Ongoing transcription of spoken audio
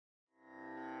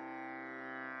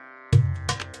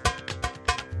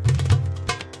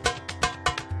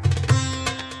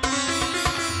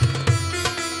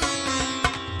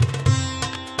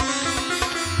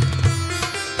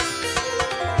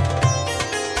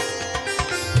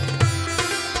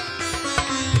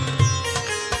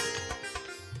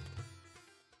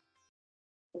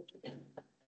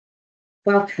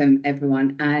Welcome,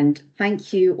 everyone, and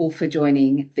thank you all for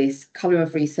joining this Colour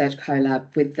of Research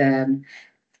collab with the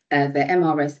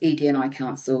MRS ED&I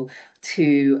Council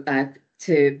to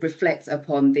reflect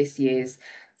upon this year's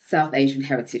South Asian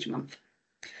Heritage Month.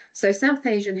 So South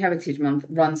Asian Heritage Month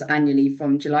runs annually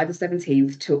from July the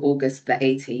 17th to August the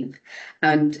 18th,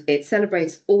 and it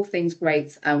celebrates all things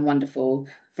great and wonderful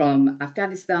from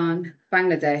Afghanistan,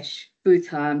 Bangladesh,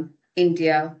 Bhutan,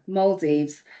 India,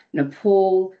 Maldives,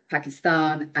 Nepal,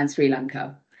 Pakistan, and Sri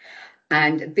Lanka.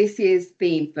 And this year's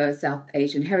theme for South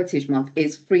Asian Heritage Month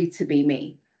is Free to Be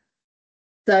Me.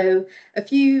 So a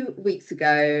few weeks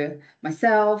ago,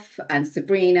 myself and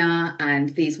Sabrina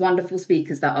and these wonderful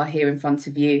speakers that are here in front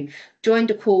of you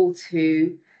joined a call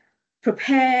to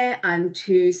prepare and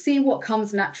to see what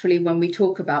comes naturally when we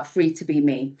talk about Free to Be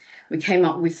Me. We came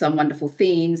up with some wonderful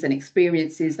themes and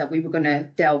experiences that we were going to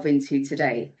delve into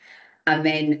today. And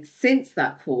then since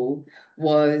that call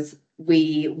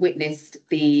we witnessed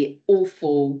the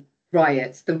awful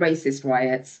riots, the racist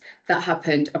riots that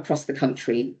happened across the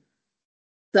country.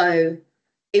 So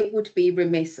it would be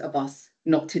remiss of us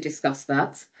not to discuss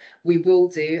that. We will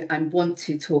do and want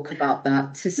to talk about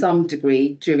that to some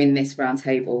degree during this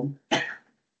roundtable.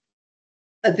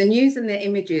 The news and the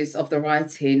images of the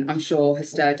rioting, I'm sure,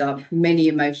 has stirred up many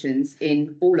emotions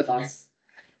in all of us.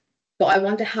 But I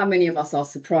wonder how many of us are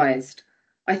surprised.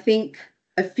 I think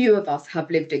a few of us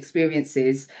have lived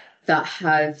experiences that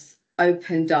have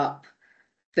opened up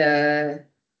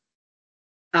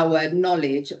our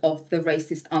knowledge of the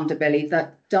racist underbelly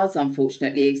that does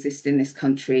unfortunately exist in this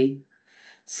country.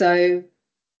 So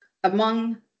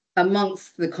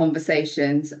amongst the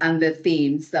conversations and the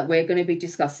themes that we're going to be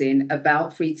discussing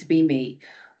about Free to Be Me,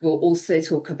 we'll also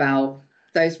talk about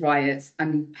those riots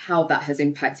and how that has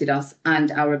impacted us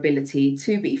and our ability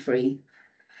to be free.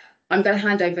 I'm going to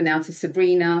hand over now to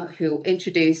Sabrina, who will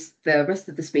introduce the rest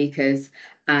of the speakers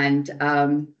and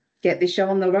get this show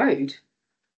on the road.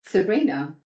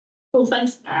 Sabrina. Well,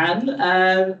 thanks, Anne,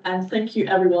 and thank you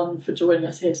everyone for joining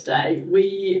us here today.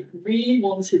 We really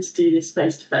wanted to do this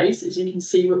face-to-face. As you can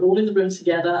see, we're all in the room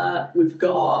together. We've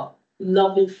got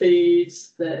lovely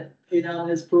foods that Poonam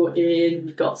has brought in.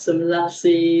 We've got some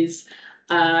lassis,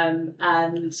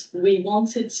 and we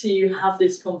wanted to have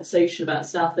this conversation about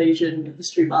South Asian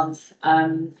History Month,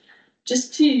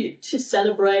 just to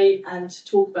celebrate and to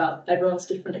talk about everyone's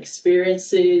different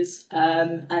experiences,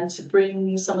 and to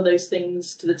bring some of those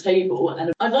things to the table.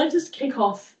 And I'd like to kick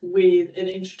off with an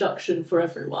introduction for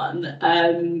everyone.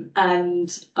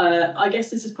 I guess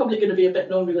this is probably going to be a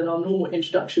bit longer than our normal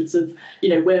introductions of,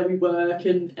 where we work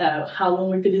and how long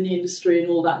we've been in the industry and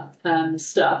all that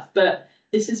stuff. But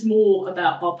this is more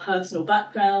about our personal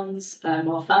backgrounds,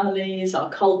 our families, our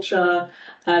culture.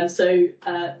 So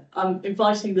I'm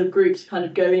inviting the group to kind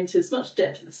of go into as much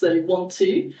depth as they want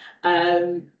to,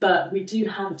 but we do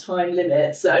have a time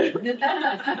limit, so I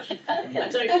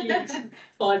don't need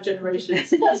 5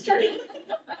 generations of history.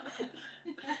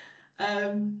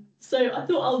 So I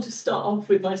thought I'll just start off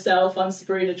with myself. I'm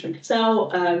Sabrina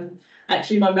Trinkatel.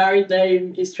 Actually, my married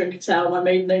name is Trinkatel. My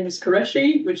maiden name is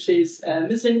Qureshi, which is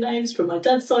Muslim names from my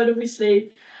dad's side,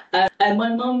 obviously. And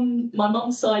my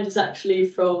mum's side is actually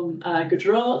from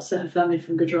Gujarat, so her family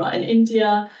from Gujarat in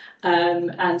India.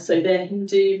 And so they're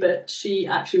Hindu, but she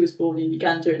actually was born in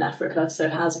Uganda in Africa, so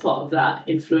has part of that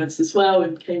influence as well,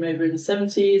 and came over in the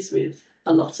 70s with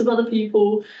a lot of other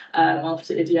people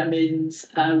after Idi Amin's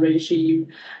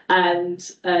regime. And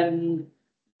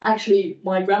actually,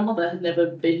 my grandmother had never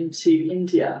been to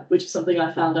India, which is something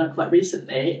I found out quite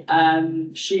recently.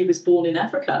 She was born in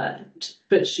Africa,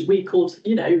 but we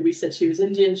said she was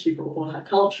Indian. She brought all her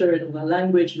culture and all her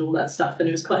language and all that stuff. And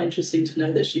it was quite interesting to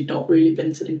know that she'd not really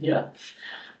been to India.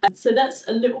 So that's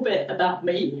a little bit about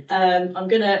me.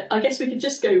 I guess we could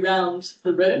just go round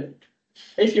the room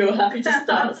if you're happy to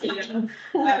start.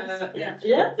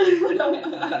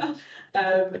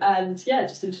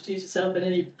 Just introduce yourself and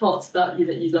any parts about you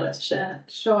that you'd like to share.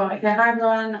 Sure. Okay, hi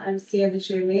everyone. I'm Sia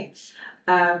Vishumi.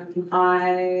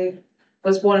 I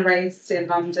was born and raised in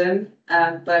London,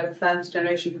 but I'm first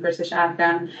generation British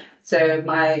Afghan. So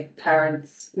my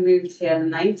parents moved here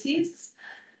in the 90s.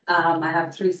 I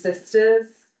have 3 sisters.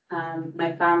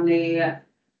 My family are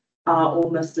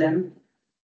all Muslim,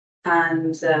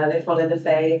 and they follow the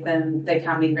faith, and they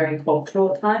can be very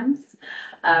cultural at times.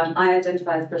 I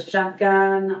identify as British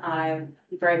Afghan. I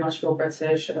very much feel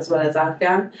British as well as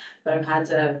Afghan, but I've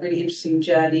had a really interesting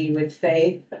journey with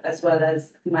faith as well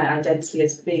as my identity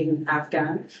as being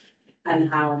Afghan, and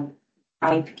how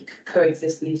I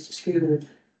coexist in these 2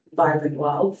 vibrant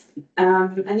worlds.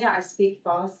 I speak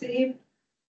Farsi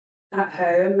at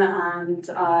home, and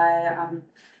I am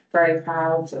very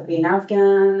proud of being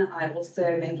Afghan. I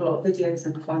also make a lot of videos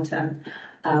and content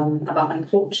about my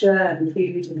culture and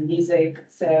food and music,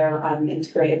 so I'm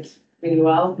integrated really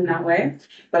well in that way.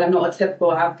 But I'm not a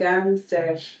typical Afghan,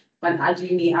 so when I do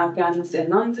meet Afghans in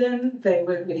London, they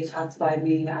wouldn't really classify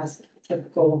me as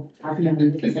typical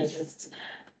Afghan because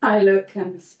I look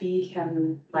and speak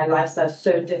and my lifestyle is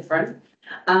so different.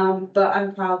 But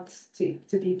I'm proud to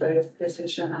be both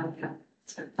British and Afghan.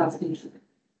 So that's me.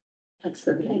 That's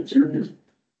the page.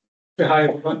 Hi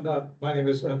everyone, my name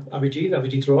is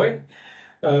Abhijit Roy.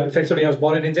 Effectively, I was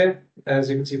born in India, as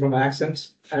you can see from my accent.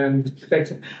 And in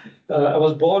fact, I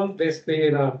was born basically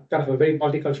in a kind of a very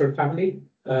multicultural family.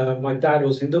 My dad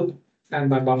was Hindu and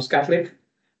my mom's Catholic.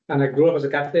 And I grew up as a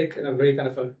Catholic in a very kind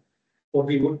of a, what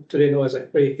we would today know as a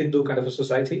very Hindu kind of a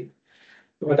society.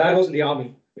 My dad was in the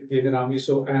army, in the Indian Army,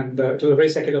 and it was a very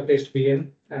secular place to be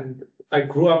in. And I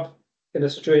grew up in a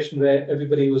situation where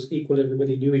everybody was equal,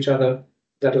 everybody knew each other.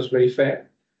 That was very fair.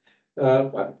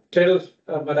 Till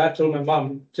my dad told my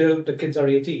mom, till the kids are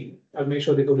 18, I'll make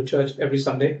sure they go to church every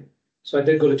Sunday. So I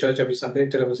did go to church every Sunday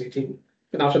till I was 18.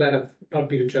 And after that, I've not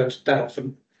been to church that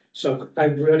often. So I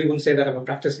really wouldn't say that I'm a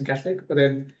practicing Catholic, but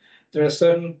then there are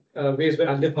certain ways where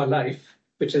I live my life,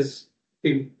 which is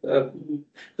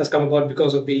that's come about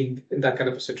because of being in that kind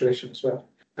of a situation as well.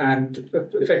 And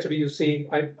effectively, you see,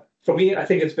 for me, I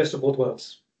think it's best of both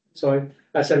worlds. So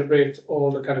I celebrate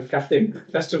all the kind of Catholic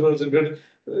festivals and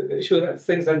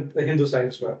things on the Hindu side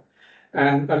as well.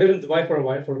 And I lived in Dubai for a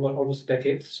while, for about almost a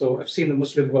decade. So I've seen the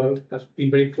Muslim world. I've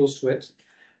been very close to it,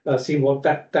 seen what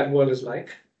that world is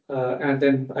like. And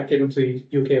then I came into the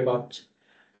UK about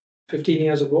 15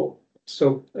 years ago.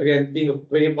 So again, being a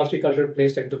very multicultural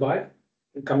place like Dubai,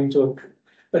 and coming to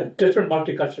a different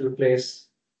multicultural place,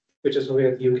 which is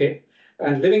over the UK.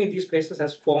 And living in these places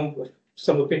has formed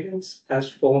some opinions, has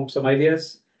formed some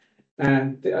ideas,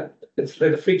 and it's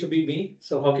free to be me.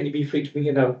 So how can you be free to be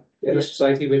in a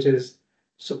society which is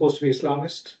supposed to be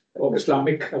Islamist or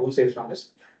Islamic? I won't say Islamist.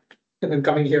 And then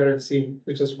coming here and seeing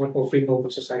which is much more free and open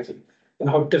society, and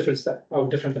how different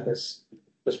that is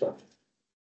as well.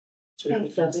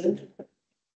 Thanks, Abby.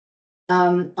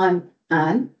 I'm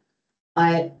Anne.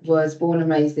 I was born and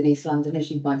raised in East London,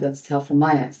 as you might be able to tell from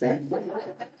my accent.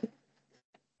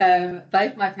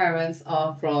 Both my parents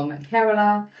are from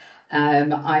Kerala.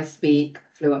 I speak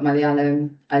fluent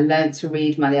Malayalam. I learned to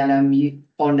read Malayalam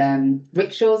on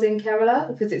rickshaws in Kerala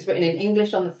because it's written in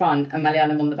English on the front and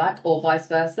Malayalam on the back, or vice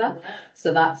versa.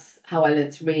 So that's how I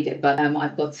learned to read it. But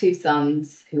I've got two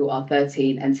sons who are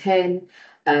 13 and 10.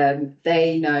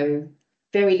 They know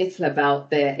very little about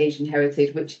their Asian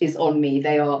heritage, which is on me.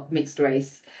 They are mixed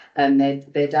race, and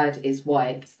their dad is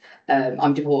white.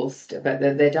 I'm divorced, but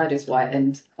their dad is white,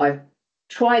 and I've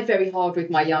tried very hard with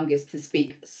my youngest to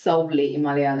speak solely in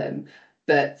Malayalam,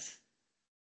 but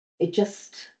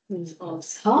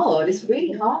it's hard. It's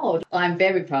really hard. I'm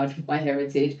very proud of my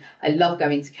heritage. I love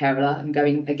going to Kerala. I'm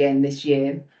going again this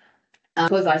year.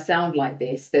 Because I sound like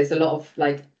this, there's a lot of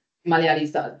like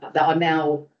Malayalis that are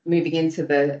now moving into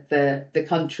the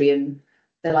country, and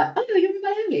they're like, "Oh, you're a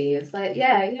Malayali." It's like,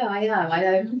 yeah, I am. I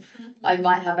know I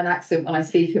might have an accent when I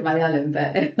speak in Malayalam,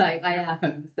 but like I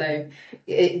am. So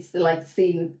it's like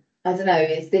seeing, I don't know,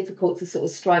 it's difficult to sort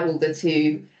of straddle the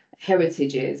two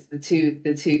heritages, the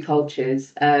two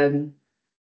cultures.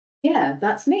 Yeah,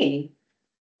 that's me.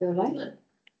 Feel like.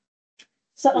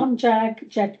 So I'm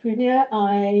Jag Grenier.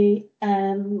 I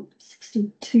am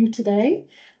 62 today.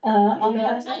 My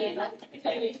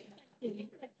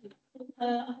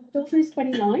daughter is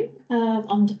 29.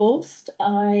 I'm divorced.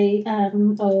 I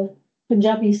am of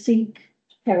Punjabi Sikh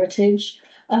heritage.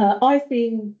 I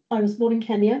was born in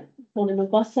Kenya, born in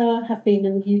Mombasa, have been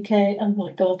in the UK, oh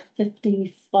my God,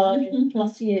 55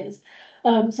 plus years.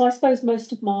 So I suppose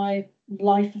most of my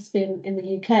life has been in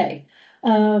the UK.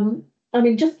 I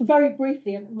mean, just very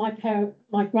briefly, my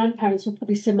grandparents were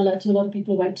probably similar to a lot of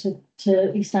people who went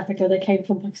to East Africa. They came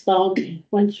from Pakistan,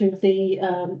 went through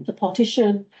the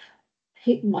partition.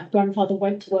 My grandfather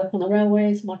went to work on the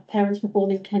railways. My parents were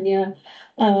born in Kenya.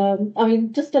 I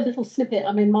mean, just a little snippet.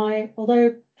 I mean,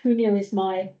 although Punya is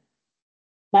my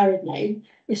married name,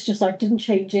 it's just I didn't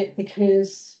change it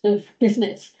because of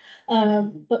business.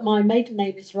 But my maiden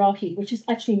name is Rahi, which is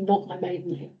actually not my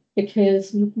maiden name,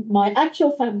 because my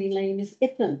actual family name is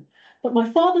Ithan. But my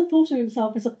father thought of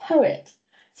himself as a poet.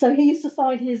 So he used to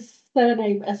sign his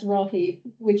surname as Rahi,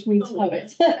 which means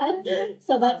poet.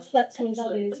 So that's what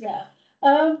that is, yeah.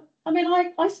 I mean,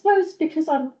 I suppose because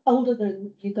I'm older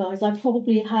than you guys, I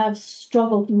probably have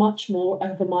struggled much more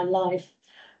over my life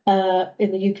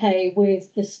in the UK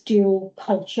with this dual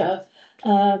culture.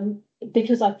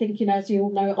 because I think, as you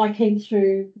all know, I came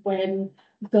through when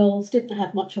girls didn't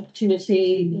have much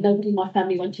opportunity. Nobody in my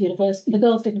family went to university. The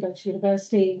girls didn't go to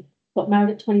university, got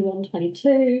married at 21,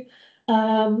 22.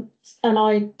 And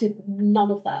I did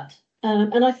none of that.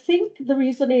 And I think the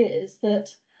reason is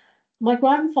that my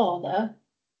grandfather,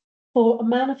 for a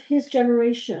man of his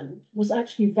generation, was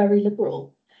actually very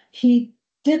liberal. He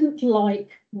didn't like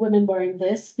women wearing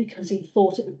this because he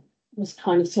thought it was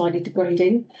kind of slightly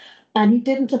degrading. And he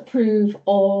didn't approve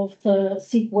of the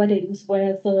Sikh weddings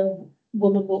where the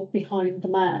woman walked behind the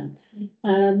man.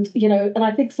 And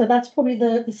I think so that's probably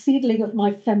the seedling of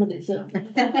my feminism,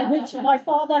 which my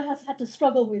father has had to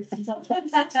struggle with since I was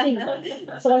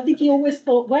 16. So I think he always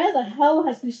thought, where the hell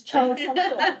has this child come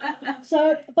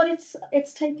from? But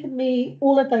it's taken me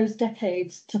all of those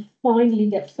decades to finally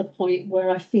get to the point where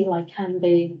I feel I can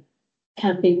be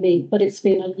me. But it's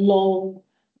been a long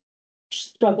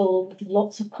struggle with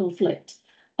lots of conflict.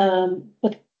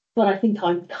 But I think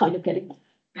I'm kind of getting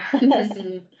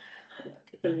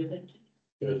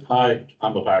Good. Hi,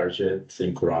 I'm Abharijit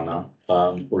Singh Khurana,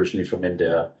 originally from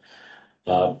India.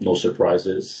 No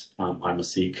surprises. I'm a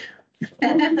Sikh.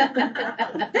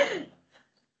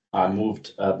 I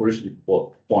moved originally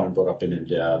born and brought up in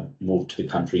India. Moved to the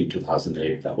country in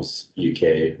 2008. That was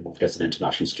UK. Moved as an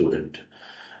international student.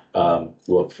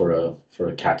 Worked for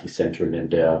a CATI center in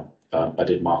India. I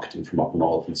did marketing from up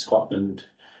north in Scotland.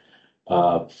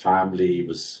 Family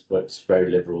was very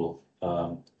liberal.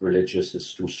 Religious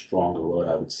is too strong a word,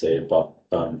 I would say, but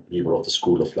we were of the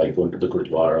school of like going to the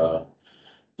Gurdwara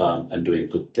and doing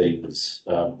good things,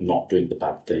 not doing the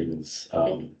bad things.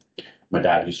 My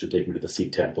dad used to take me to the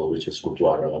Sikh temple, which is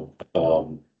Gurdwara,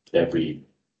 every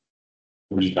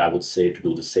week, I would say, to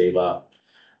do the seva.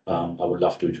 I would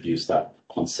love to introduce that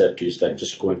concept to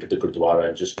just going to the Gurdwara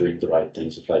and just doing the right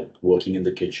things, like working in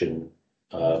the kitchen,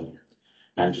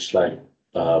 and just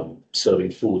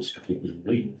serving foods to people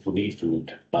who need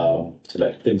food. So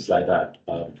like things like that,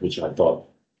 which I thought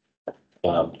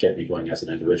get me going as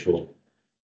an individual.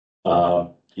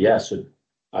 So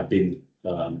I've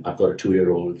got a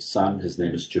 2-year-old son. His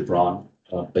name is Gibran.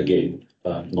 Again,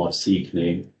 not a Sikh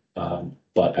name,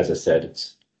 but as I said,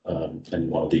 it's and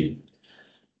one of the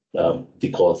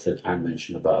calls that Anne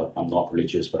mentioned about I'm not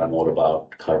religious, but I'm all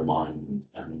about karma,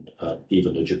 and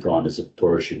even though Gibran is a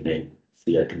Persian name,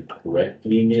 see, I can correct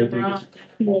me maybe. But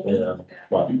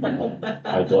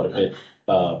I got a bit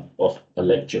of a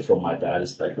lecture from my dad.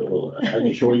 It's like, oh, are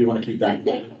you sure you want to keep that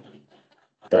going?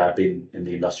 But I've been in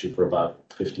the industry for about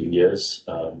 15 years,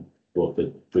 worked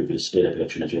with previous state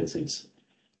election agencies,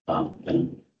 and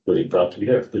I'm really proud to be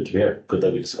here. Good to be here. Good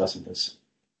that we're discussing this.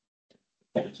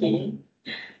 Thank you.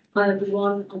 Hi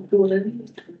everyone, I'm Pauline.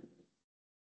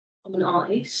 I'm an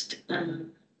artist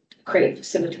and creative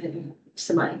facilitator,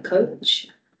 somatic coach,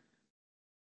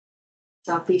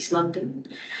 South East London.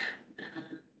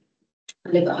 I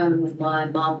live at home with my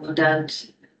mum, my dad,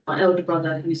 my elder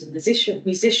brother who's a musician.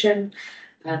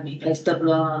 He plays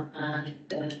tabla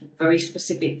and a very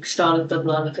specific style of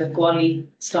tabla, like a Gwali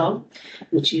style,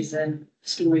 which is a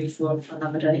story for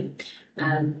another day.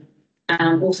 And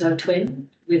I'm also a twin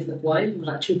with a wife,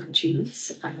 like chalk and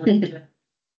cheese. And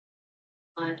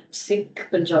I'm Sikh,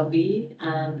 Punjabi,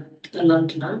 and a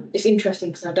Londoner. It's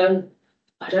interesting because I don't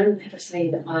ever say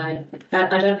that I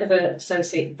don't ever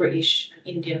associate British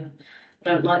and Indian. I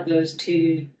don't like those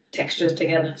two textures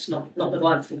together. It's not the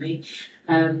vibe for me.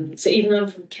 So even though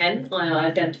I'm from Kent, I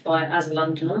identify as a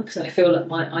Londoner because I feel that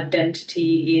my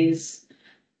identity is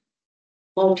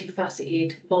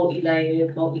multifaceted,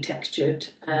 multi-layered, multi-textured.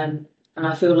 And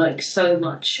I feel like so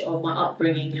much of my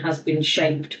upbringing has been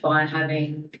shaped by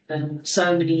having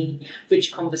so many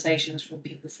rich conversations from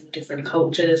people from different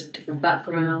cultures and different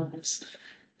backgrounds,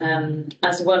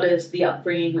 as well as the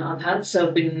upbringing that I've had. So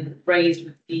I've been raised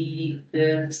with the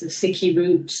Sikhi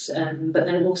roots, but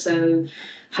then also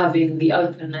having the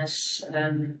openness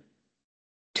to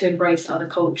embrace other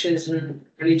cultures and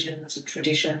religions and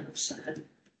traditions.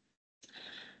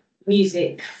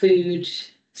 Music, food,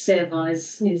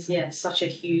 service is such a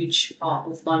huge part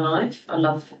of my life. I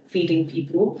love feeding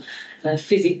people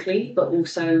physically, but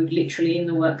also literally in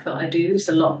the work that I do. It's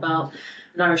a lot about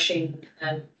nourishing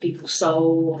people's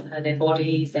soul, their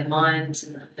bodies, their minds,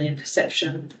 and their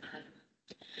perception.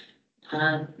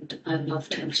 And I love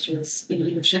textures,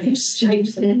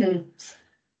 shapes and forms.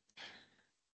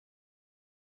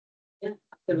 Yeah,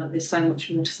 I feel like there's so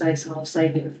much more to say, so I'll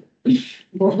save it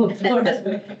more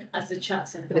as the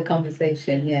chat's For the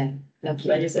conversation, yeah.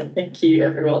 Lovely. Amazing. Thank you,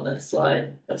 everyone.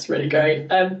 That's really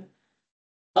great. I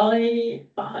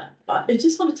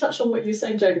just want to touch on what you were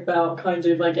saying, Jake, about kind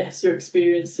of, I guess, your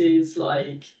experiences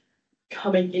like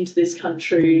coming into this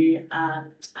country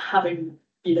and having,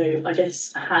 you know, I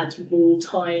guess had more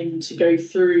time to go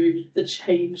through the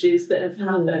changes that have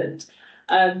happened.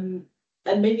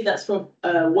 And maybe that's from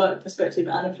a work perspective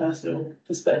and a personal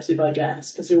perspective, I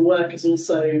guess, because your work is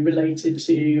also related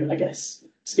to, I guess,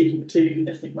 speaking to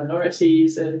ethnic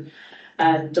minorities and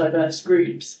diverse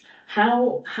groups.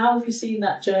 How have you seen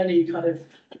that journey kind of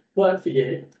work for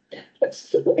you?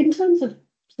 In terms of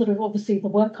sort of obviously the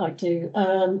work I do,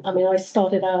 I mean, I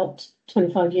started out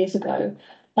 25 years ago,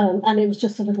 and it was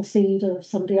just a little seed of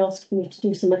somebody asking me to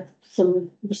do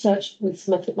some research with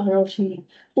some ethnic minority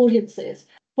audiences.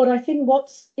 But I think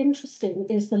what's interesting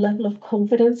is the level of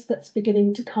confidence that's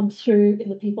beginning to come through in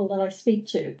the people that I speak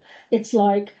to. It's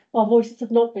like our voices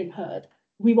have not been heard.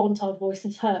 We want our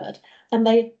voices heard. And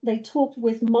they talk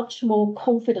with much more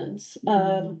confidence,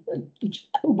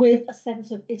 with a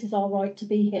sense of it is our right to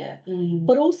be here.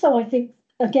 But also, I think,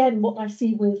 again, what I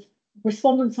see with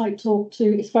respondents I talk to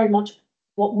is very much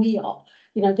what we are.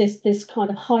 You know, this kind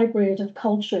of hybrid of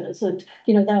cultures, and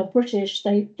you know, they're British.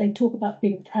 They talk about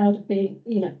being proud of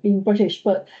being British,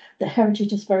 but the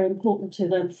heritage is very important to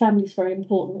them. Family is very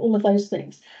important. All of those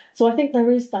things. So I think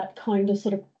there is that kind of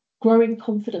sort of growing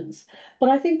confidence. But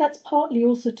I think that's partly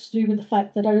also to do with the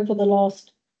fact that over the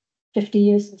last 50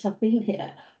 years since I've been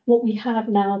here, what we have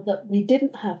now that we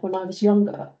didn't have when I was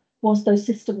younger was those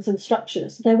systems and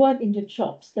structures. There weren't Indian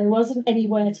shops. There wasn't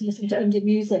anywhere to listen to Indian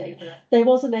music. There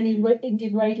wasn't any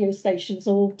Indian radio stations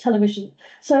or television.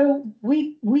 So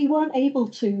we weren't able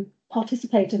to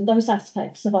participate in those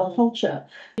aspects of our culture.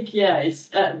 Yeah, it's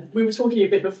we were talking a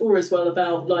bit before as well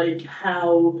about like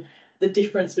how the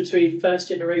difference between first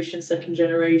generation, second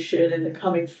generation, and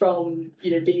coming from,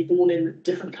 you know, being born in a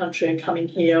different country and coming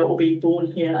here, or being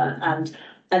born here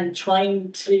and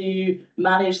trying to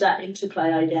manage that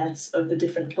interplay, I guess, of the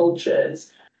different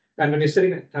cultures. And when you're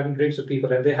sitting and having drinks with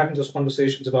people and they're having those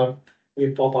conversations about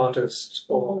pop artists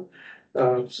or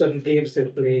certain games they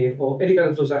play or any kind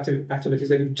of those activities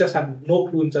that you just have no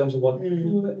clue in terms of what,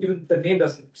 even the name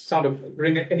doesn't sound of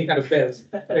ring any kind of bells.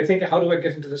 I think, how do I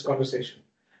get into this conversation?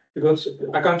 Because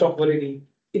I can't talk about any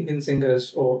Indian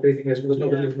singers or anything else because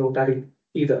nobody knows that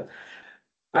either.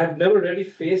 I've never really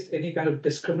faced any kind of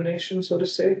discrimination, so to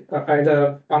say,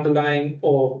 either underlying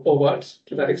or overt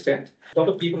to that extent. A lot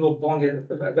of people who are born here,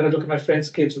 when I look at my friends'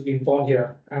 kids who've been born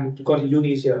here and got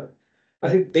unis here, I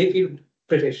think they feel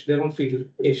British, they don't feel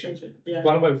Asian. Yeah.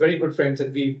 One of my very good friends,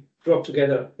 and we grew up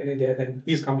together in India, and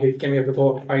he came here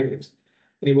before I did.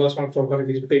 And he works for one of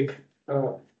these big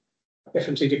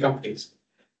FMCG companies.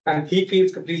 And he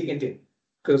feels completely Indian.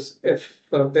 Because if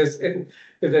there's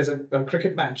a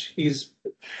cricket match, he's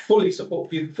fully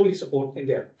support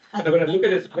India. And when I look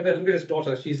at his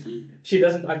daughter, she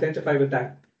doesn't identify with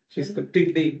that. She's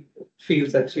completely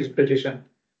feels that she's British.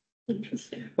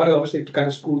 Interesting. But obviously, the kind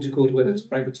of schools you go to, whether it's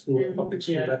private school or public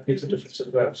school, that makes a difference as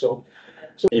well. So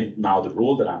now the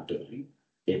role that I'm doing,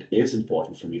 it is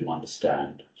important for me to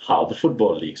understand how the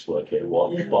football leagues work here,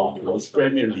 what Barnsley's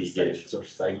Premier League is, or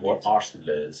saying what Arsenal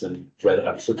is, and whether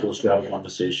I'm supposed to have a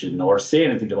conversation or say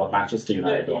anything about Manchester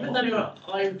United. Even though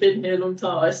I've been here a long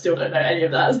time, I still don't know any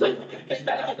of that.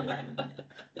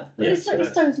 It's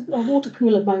those water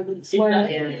cooler moments where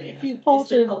if you're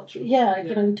part of, you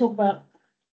know, talk about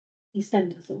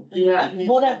EastEnders or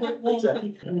whatever it was. Yeah,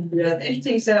 the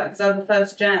interesting stuff, because I'm the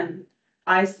first gen,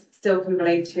 I still can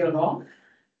relate to you a lot.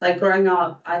 Like growing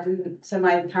up, so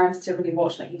my parents didn't really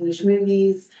watch like English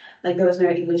movies, like there was no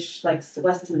English like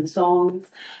Western songs.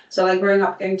 So like growing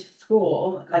up, going to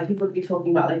school, like people would be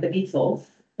talking about like the Beatles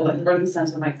or like the Rolling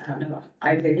Stones. I'm like, I don't know,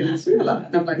 I think it's real.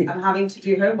 And I'm like, I'm having to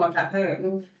do homework at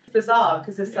home. It's bizarre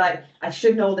because it's like I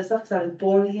should know all this stuff because I was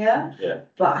born here,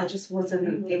 but I just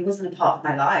wasn't. It wasn't a part of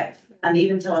my life. And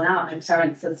even till now, my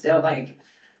parents are still like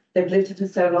they've lived here for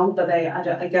so long, but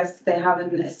I guess they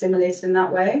haven't assimilated in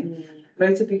that way.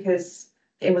 Mostly because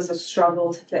it was a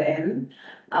struggle to fit in,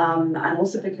 and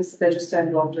also because they're just so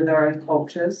involved with their own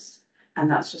cultures,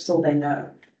 and that's just all they know.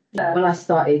 When I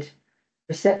started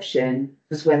reception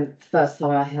was when the first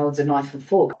time I held a knife and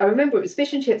fork. I remember it was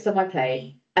fish and chips on my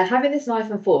plate, and having this knife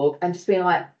and fork and just being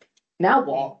like, now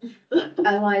what?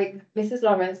 And like Mrs.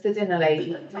 Lawrence, the dinner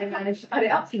lady, they managed to put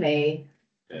it up to me.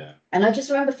 Yeah. And I just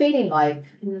remember feeling like,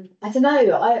 I don't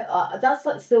know, I that's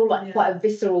like still like quite a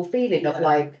visceral feeling of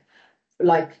like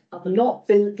not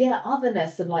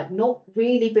otherness and like not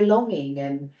really belonging.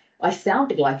 And I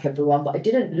sounded like everyone, but I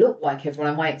didn't look like everyone.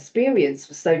 And my experience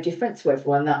was so different to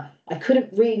everyone that I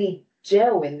couldn't really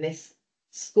gel in this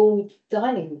school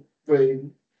dining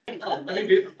room.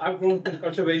 I've grown up in a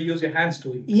culture where you use your hands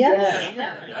to eat.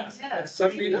 Yeah.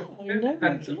 Suddenly,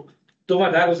 though my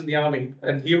dad was in the army,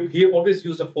 and he always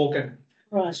used a fork and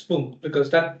Right. spoon because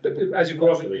that, as you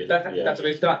grow up, that's the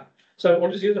way it's done. So I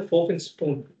always use a fork and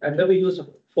spoon. I never use a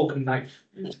fork and knife.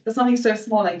 But something so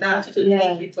small like that,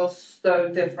 Yeah. it feels so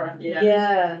different. Yeah.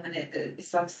 Yeah. And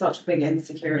it's like such a big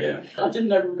insecurity. I didn't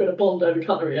know we were going to bond over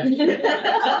cutlery. Actually.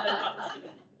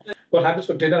 What happens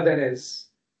for dinner then is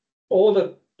all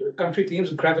the country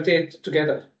teams gravitate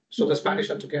together. So the Spanish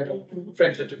are together,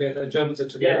 French are together, Germans are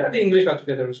together, Yeah. and the English are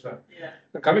together as well. Yeah.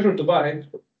 Now, coming from Dubai,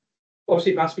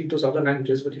 obviously you can't speak those other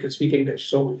languages, but you can speak English.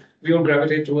 So we all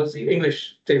gravitate towards the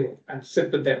English table and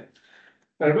sit with them.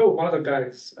 I remember one of the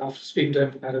guys, after speaking to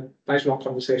him, had a nice long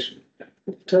conversation.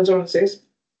 He turns around and says,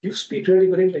 "You speak really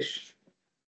good English."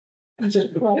 I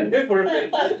just looked at him for a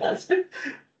minute. I said,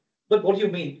 "But what do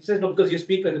you mean?" He says, "No, because you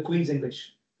speak like the Queen's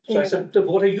English." So I said, "So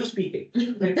what are you speaking?"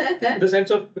 In the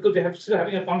sense of, because we have still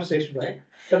having a conversation, right?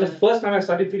 But the first time I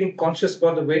started feeling conscious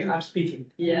about the way I'm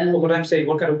speaking, Yeah. or what I'm saying,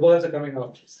 what kind of words are coming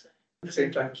out at the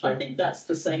same time. So I think that's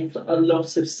the same for a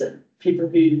lot of people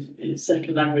whose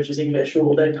second language is English,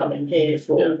 or they're coming here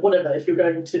for whatever. If you're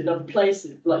going to another place,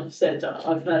 like you said,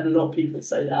 I've heard a lot of people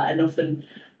say that, and often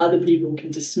other people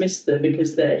can dismiss them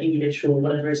because their English or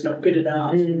whatever is not good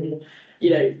enough. Or,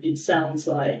 it sounds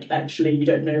like actually you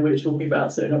don't know what you're talking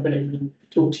about, so they're not going to even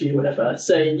talk to you, whatever.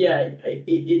 So yeah,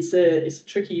 it's a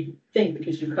tricky thing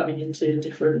because you're coming into a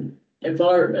different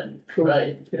environment,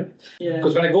 right? Yeah.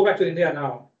 because when I go back to India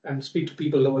now and speak to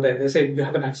people over there, they say you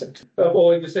have an accent,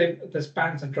 or you say there's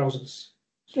pants and trousers.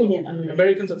 So Yeah.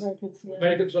 Americans,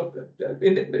 Yeah.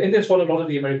 Indians follow a lot of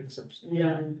the Americanisms.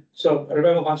 Yeah. So I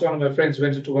remember once one of my friends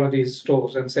went into one of these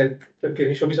stores and said, "Can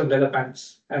you show me some leather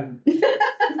pants?" And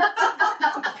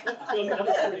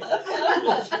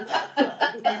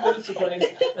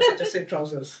I just said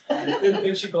trousers.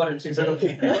 Then she got it. She said,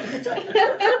 "Okay."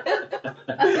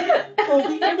 Oh,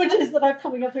 the images that are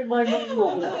coming up in my mind.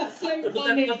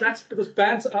 But that's because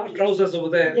pants are trousers over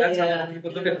there. That's how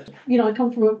people look at it. I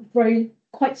come from a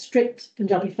quite strict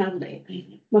Punjabi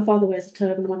family. My father wears a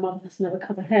turban, and my mother has never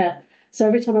cut her hair. So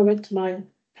every time I went to my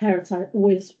parents, I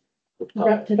always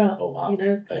wrapped it up. Oh, wow.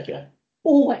 Okay.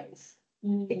 Always.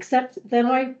 Except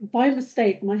then by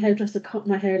mistake, my hairdresser cut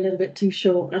my hair a little bit too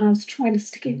short, and I was trying to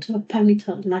stick it into a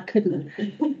ponytail, and I couldn't.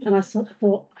 And I sort of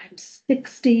thought, I'm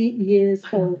 60 years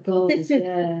old. This is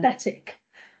pathetic.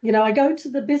 I go to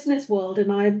the business world,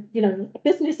 and I'm, a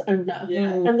business owner,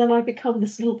 and then I become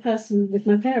this little person with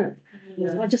my parents.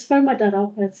 So I just phoned my dad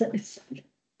up and said,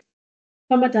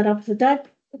 "Dad,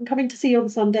 I'm coming to see you on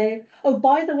Sunday. Oh,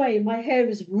 by the way, my hair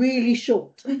is really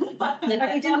short." And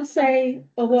he didn't say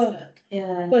a word.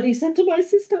 Yeah. But he said to my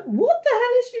sister, "What the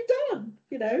hell has she done?"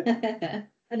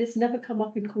 And it's never come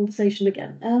up in conversation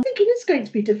again. I think it is going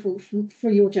to be different for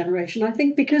your generation. I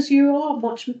think because you're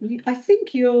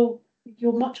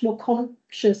much more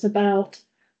conscious about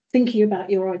thinking about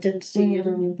your identity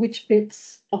and which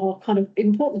bits are kind of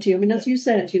important to you. I mean, as you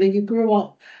said, you grew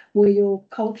up where your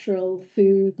cultural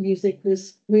food, music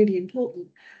was really important.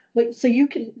 But so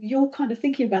you're kind of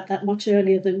thinking about that much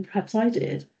earlier than perhaps I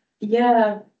did.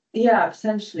 Yeah,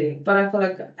 potentially. But I feel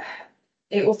like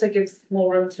it also gives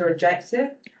more room to reject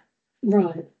it.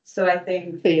 Right. So I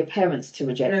think For your parents to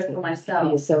reject it, for for myself,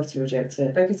 yourself to reject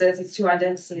it. because there's these two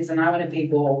identities, and I want to be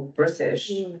more British.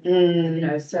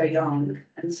 So young,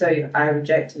 and so I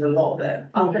rejected a lot of it.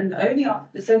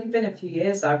 It's only been a few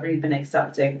years I've really been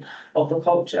accepting of the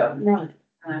culture. Right.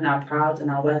 And I'm now proud, and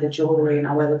I wear the jewellery and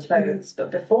I wear the clothes. But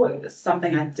before, it was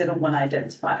something I didn't want to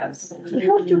identify as. So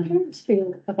how did your parents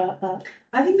feel about that?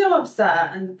 I think they were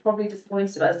upset and probably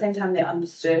disappointed, but at the same time they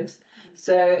understood.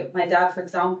 So my dad, for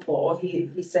example,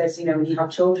 he says, when you have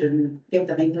children, give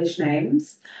them English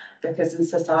names, because in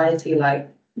society,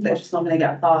 they're just not going to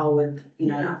get far with, an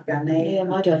Afghan name. Yeah,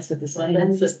 my dad said the same.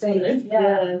 And the state,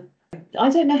 yeah. I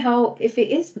don't know if it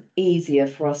is easier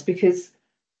for us, because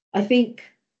I think,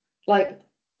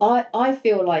 I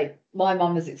feel like my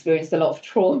mum has experienced a lot of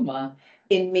trauma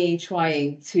in me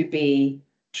trying to be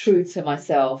true to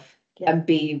myself and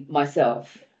be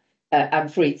myself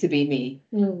and free to be me.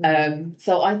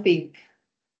 So I think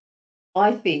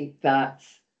that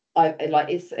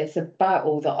it's a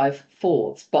battle that I've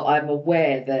fought, but I'm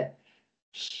aware that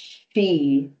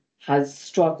she has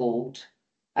struggled,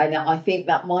 and I think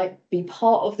that might be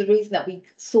part of the reason that we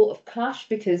sort of clash,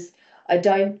 because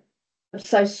I'm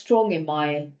so strong in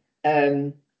my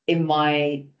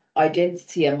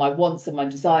identity and my wants and my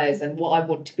desires and what I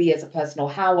want to be as a person, or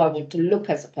how I want to look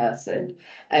as a person,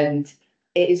 and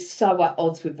it is so at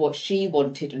odds with what she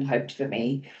wanted and hoped for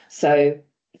me. So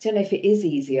I don't know if it is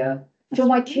easier For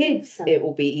my kids, it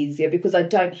will be easier because I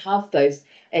don't have those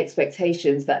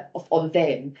expectations that on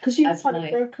them. Because you've as kind of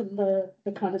my- broken the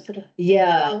kind of sort of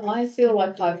Yeah, I feel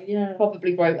like I've yeah.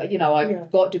 probably broke. You know,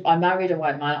 I married a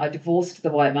white man. I divorced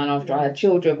the white man after I had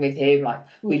children with him. Like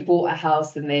we bought a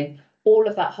house, and then all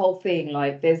of that whole thing.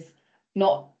 Like there's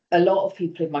not a lot of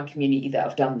people in my community that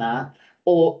have done that,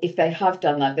 or if they have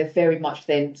done that, they're very much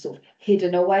then sort of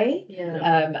hidden away.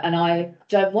 And I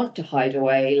don't want to hide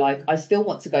away. Like I still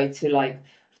want to go to like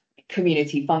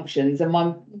community functions. And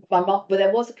my mum, but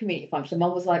there was a community function.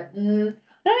 Mum was like, I don't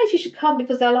know if you should come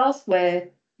because they'll ask where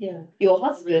your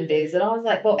husband is. And I was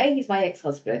like, well, A, he's my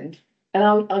ex-husband, and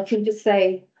I can just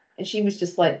say, and she was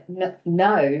just like,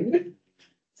 no.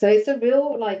 So it's a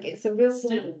real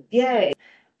yeah.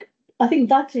 I think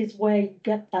that is where you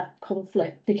get that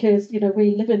conflict because, you know,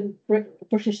 we live in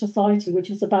British society, which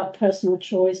is about personal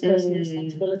choice, personal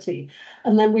responsibility.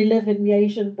 And then we live in the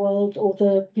Asian world or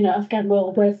the, you know, Afghan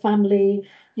world where family,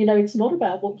 you know, it's not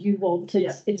about what you want.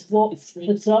 It's what's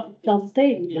the done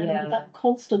thing. Yeah. And that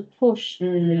constant push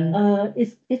it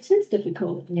is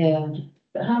difficult. Yeah.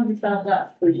 But how have you found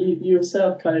that for you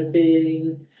yourself, kind of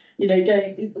being, you know,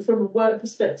 going from a work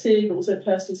perspective, but also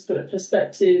personal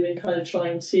perspective, and kind of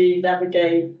trying to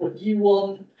navigate what you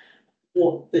want,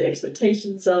 what the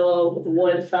expectations are, what the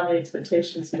wider family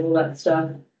expectations, and all that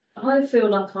stuff? I feel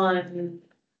like I'm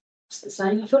the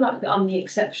same. I feel like I'm the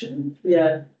exception.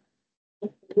 Yeah.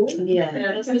 Yeah,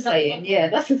 that's the saying. Yeah,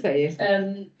 that's the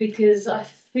saying. Because I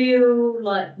feel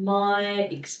like my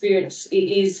experience it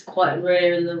is quite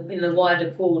rare in the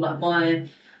wider pool. Like my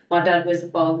dad wears a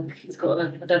bug. My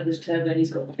dad wears a turban.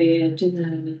 He's got a beard.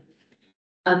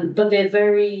 But they're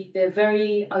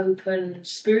very open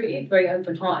spirited, very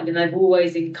open hearted, and they've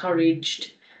always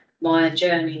encouraged my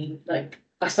journey. Like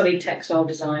I studied textile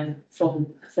design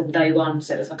from day one,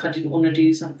 so it's like I didn't want to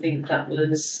do something that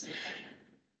was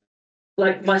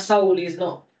like my soul is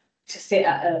not to sit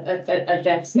at a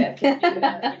desk at a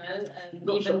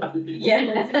computer,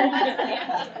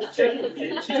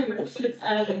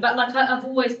 but like I've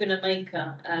always been a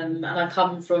maker, and I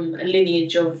come from a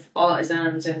lineage of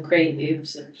artisans and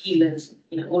creatives and healers,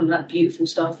 you know, all of that beautiful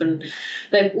stuff, and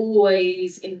they've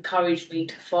always encouraged me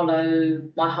to follow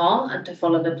my heart and to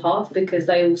follow the path because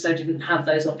they also didn't have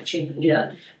those opportunities.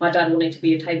 Yeah. My dad wanted to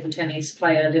be a table tennis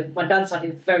player. My dad's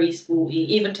like very sporty.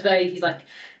 Even today, he's like.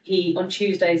 On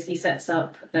Tuesdays he sets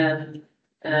up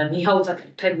he holds like a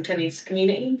table tennis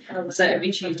community. So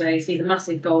every Tuesdays he's a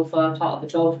massive golfer, part of the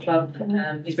golf club.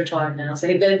 He's retired now, so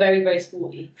they're very, very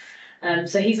sporty.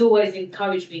 So he's always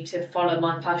encouraged me to follow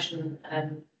my passion.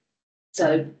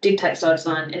 So did textile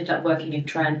design, ended up working in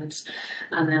trends,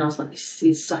 and then I was like, this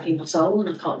is sucking my soul and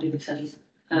I can't do this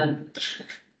anymore.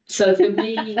 So for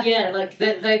me, like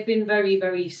they've been very,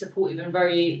 very supportive and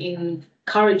very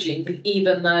encouraging,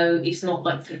 even though it's not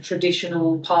like the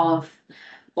traditional path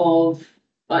of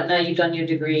like, now you've done your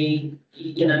degree,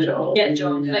 you know, get a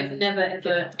job. Yeah. They've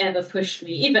never ever pushed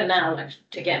me, even now, like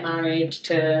to get married,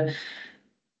 to,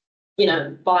 you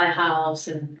know, buy a house,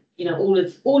 and you know, all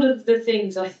of the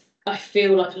things. I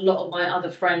feel like a lot of my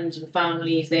other friends and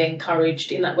families, they're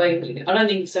encouraged in that way. I don't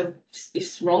think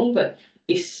it's wrong, but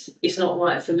it's not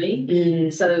right for me.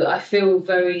 So I feel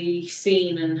very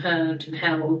seen and heard and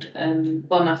held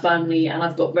by my family, and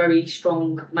I've got very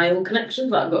strong male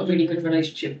connections. Like I've got a really good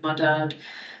relationship with my dad,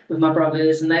 with my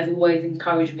brothers, and they've always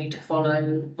encouraged me to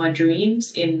follow my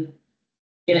dreams in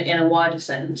a wider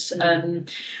sense.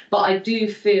 But I do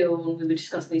feel, and we were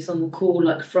discussing this on the call,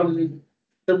 like from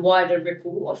the wider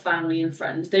ripple of family and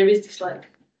friends, there is this like,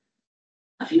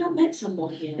 have you not met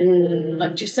someone here?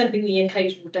 Like just sending the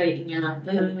occasional dating app,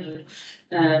 you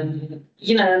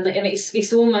know, and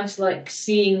it's almost like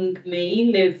seeing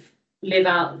me live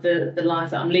out the life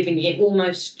that I'm living. It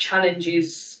almost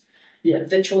challenges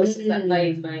the choices that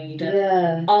they've made.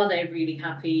 Are they really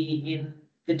happy in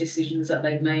the decisions that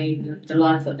they've made, the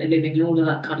life that they're living, and all of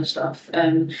that kind of stuff?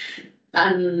 And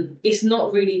it's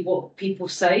not really what people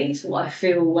say, it's what I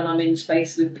feel when I'm in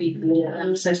space with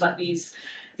people. So it's like these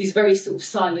very sort of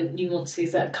silent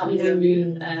nuances that come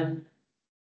through. And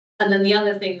then the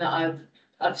other thing that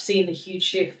I've seen a huge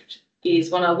shift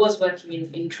is when I was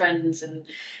working in trends, and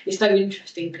it's so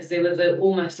interesting because there was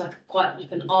almost like quite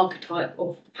like an archetype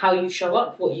of how you show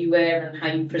up, what you wear, and how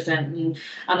you present, and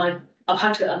I've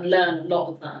had to unlearn a lot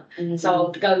of that. So I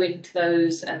would go into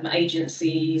those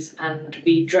agencies and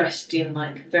be dressed in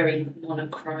like very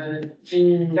monochrome,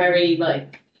 very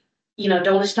like, you know,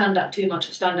 don't want to stand out too much.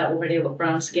 I stand out already. I've got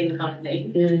brown skin kind of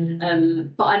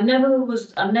thing. But I never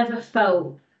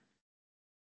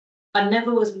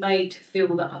was made to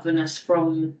feel that otherness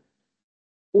from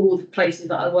all the places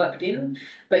that I worked in,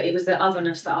 but it was the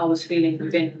otherness that I was feeling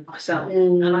within myself.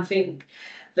 And I think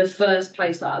the first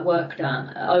place that I worked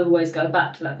at, I always go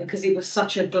back to that because it was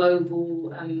such a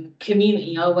global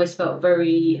community. I always felt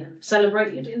very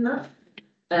celebrated in that.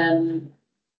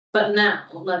 But now,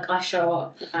 like, I show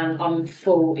up and I'm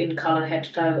full in colour head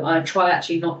to toe. I try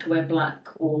actually not to wear black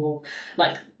or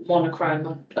like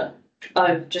monochrome.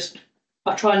 I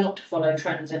try not to follow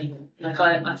trends anymore. Like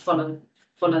I follow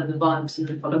the vibes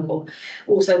and follow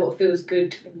what feels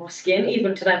good in my skin.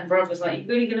 Even to them brothers, like, you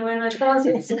really gonna wear those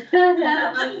trousers? They're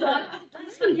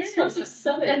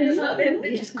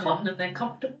just cotton and they're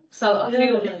comfortable. So I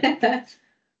feel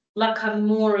like I'm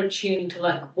more attuned to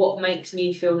like what makes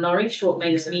me feel nourished, what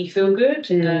makes me feel good,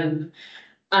 and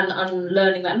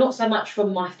learning that not so much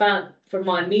from my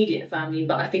immediate family,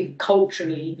 but I think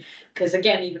culturally, because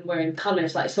again, even wearing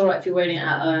colours, like it's all right if you're wearing it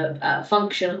at a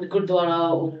function at the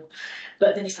gurdwara,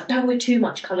 but then it's like, don't wear too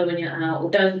much colour when you're out, or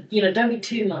don't be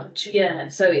too much. Yeah,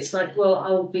 so it's like, well,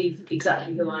 I'll be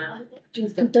exactly who I am.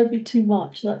 Don't be too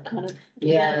much, that kind of.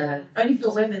 Yeah. Only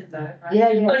for women, though, right?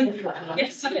 Yeah.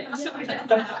 Yes. Like,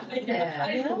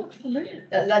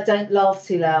 don't laugh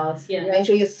too loud. Yeah. Make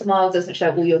sure your smile doesn't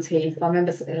show all your teeth. I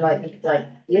remember something like like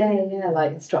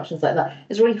instructions like that.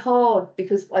 It's really hard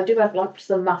because I do have like just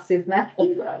a massive mouth.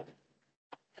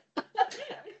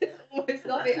 There's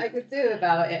nothing I could do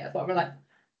about it. But I'm like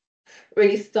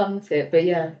really stunted. But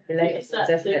yeah, It's that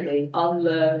definitely. thing,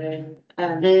 unlearning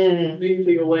and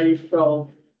moving away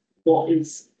from what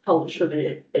is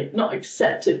culturally not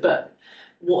accepted, but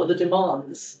what are the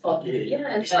demands on you? Yeah,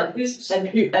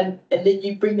 and and then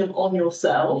you bring them on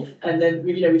yourself, and then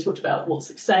we talked about what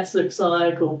success looks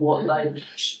like, or what like,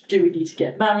 do we need to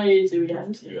get married? Do we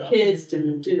have to have kids? Do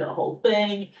we do that whole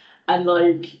thing? And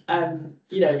like,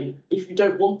 if you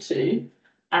don't want to,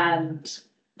 and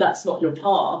that's not your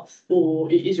path, or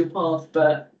it is your path,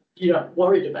 but you're not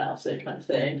worried about it, kind of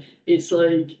thing. It's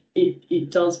like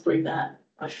it does bring that.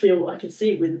 I can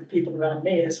see it with people around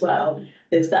me as well.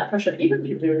 There's that pressure, even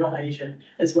people who are not Asian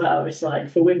as well. It's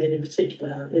like for women in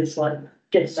particular, it's like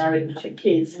getting married and having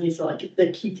kids is like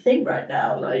the key thing right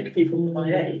now. Like people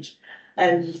my age,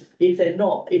 and if they're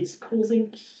not, it's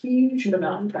causing huge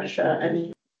amount of pressure.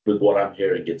 And With what I'm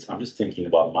hearing, I'm just thinking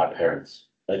about my parents.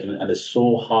 Like, and it's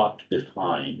so hard to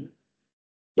define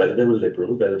whether they were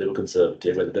liberal, whether they were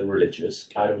conservative, whether they were religious.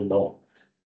 I don't know.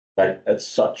 Like, it's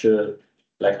such a,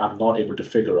 like, I'm not able to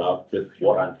figure out with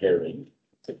what I'm hearing.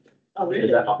 oh,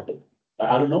 really?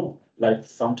 I don't know. Like,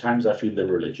 sometimes I feel they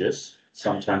were religious.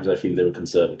 Sometimes I feel they were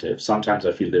conservative. Sometimes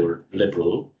I feel they were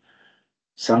liberal.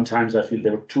 Sometimes I feel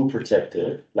they were too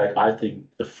protective. Like, I think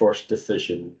the first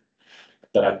decision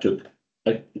that I took,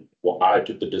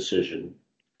 the decision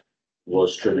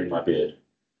was trimming my beard.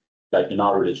 Like, in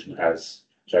our religion, as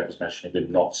Jack was mentioning,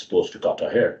 we're not supposed to cut our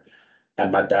hair.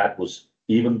 And my dad was,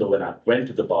 even though when I went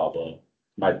to the barber,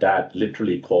 my dad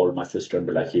literally called my sister and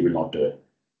be like, he will not do it.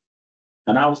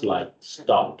 And I was like,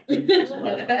 stop.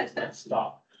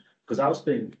 Stop. Because I was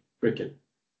playing cricket.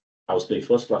 I was playing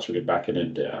first class cricket back in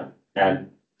India. And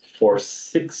for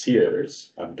 6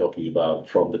 years, I'm talking about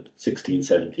from the 16,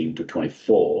 17 to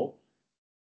 24,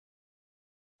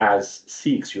 as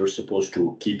Sikhs, you're supposed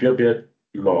to keep your beard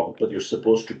long, but you're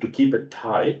supposed to keep it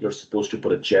tight, you're supposed to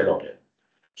put a gel on it.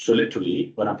 So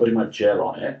literally, when I'm putting my gel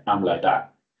on it, I'm like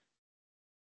that.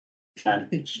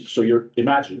 And so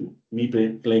imagine me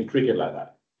playing cricket like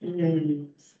that.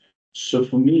 So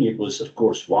for me, it was, of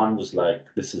course, one was like,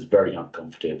 this is very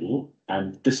uncomfortable.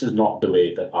 And this is not the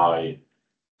way that I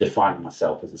define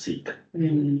myself as a Sikh.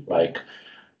 Like,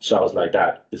 so I was like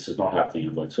that, this is not happening.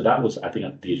 I'm going. So that was, I think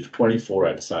at the age of 24,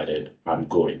 I decided I'm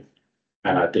going.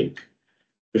 And I think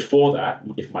before that,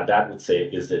 if my dad would say,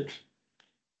 is it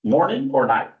morning or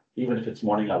night? Even if it's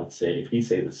morning, I would say, if he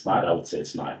says it's night, I would say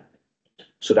it's night.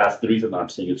 So that's the reason I'm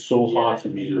saying it's so hard for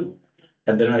me to.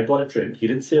 And then I got it trimmed. He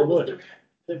didn't say a word.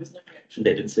 There was no reaction.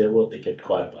 They didn't say a word. They kept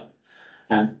quiet about it.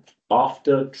 And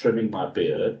after trimming my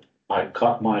beard, I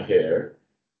cut my hair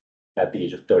at the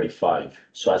age of 35.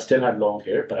 So I still had long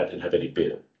hair, but I didn't have any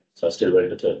beard. So I was still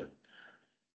wearing a turban.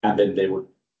 And then they would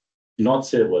not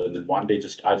say a word. And then one day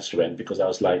I just went because I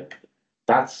was like,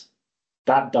 that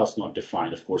does not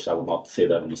define. Of course, I will not say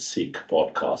that on a Sikh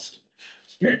podcast.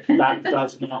 That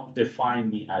does not define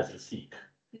me as a Sikh.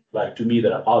 Like, to me,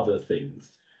 there are other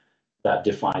things that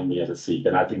define me as a Sikh.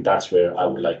 And I think that's where I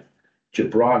would like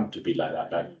Gibran to be like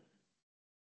that. Like,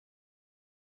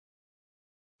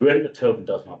 wearing a turban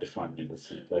does not define me as a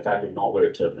Sikh. Like, I could not wear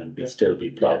a turban and still be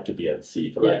proud to be a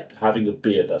Sikh. Like, having a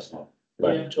beard does not.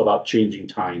 Like, about changing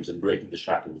times and breaking the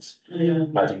shackles.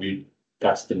 I think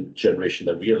that's the generation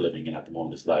that we are living in at the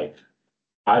moment. Is like,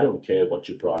 I don't care what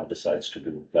your bride decides to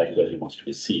do, like whether he wants to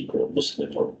be Sikh or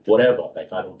Muslim or whatever.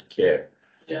 Like I don't care.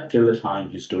 Yeah. Till the time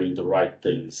he's doing the right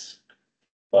things,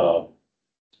 uh,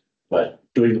 like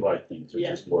doing the right things, which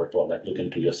is more about like look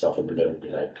into yourself in the mirror and be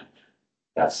like,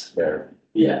 that's where.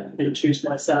 Yeah, I choose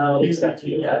myself.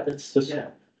 Exactly. Yeah, that's just. Yeah.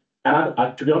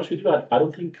 And to be honest with you, I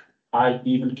don't think I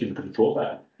even can control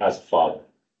that as a father.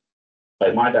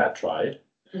 Like my dad tried.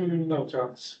 No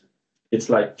chance. It's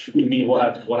like to me, what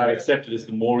I've accepted is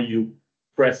the more you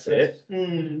press it,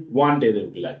 one day they'll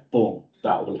be like, boom,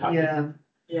 that will happen. Yeah.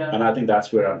 Yeah. And I think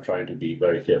that's where I'm trying to be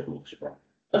very careful.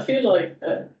 I feel like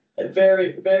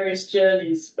various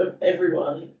journeys of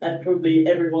everyone and probably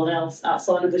everyone else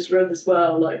outside of this room as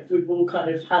well. Like we've all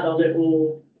kind of had our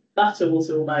little battles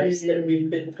almost that we've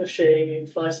been pushing and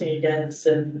fighting against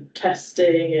and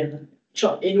testing and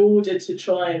in order to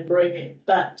try and bring it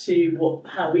back to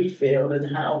how we feel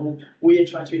and how we're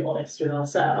trying to be honest with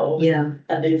ourselves. Yeah.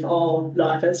 And live our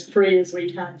life as free as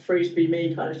we can, free to be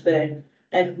me kind of thing.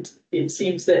 And it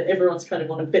seems that everyone's kind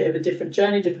of on a bit of a different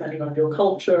journey depending on your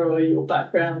culture or your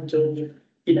background or,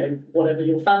 you know, whatever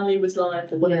your family was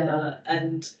like or whatever. Yeah.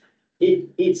 And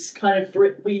it's kind of,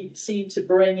 we seem to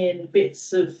bring in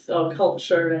bits of our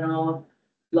culture and our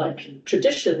like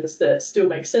traditions that still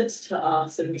make sense to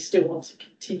us and we still want to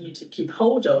continue to keep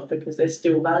hold of because they're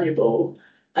still valuable.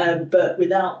 But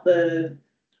without the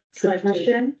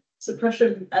suppression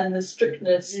and the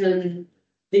strictness of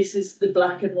this is the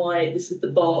black and white, this is the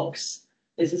box,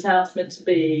 this is how it's meant to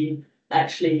be.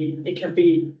 Actually, it can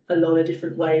be a lot of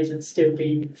different ways and still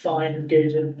be fine and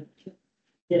good and,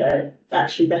 you know,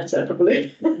 actually better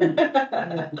probably.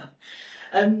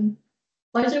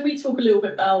 Why don't we talk a little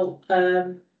bit about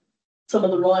some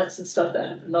of the riots and stuff that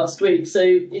happened last week? So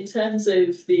in terms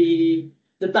of the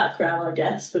background, I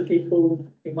guess, for people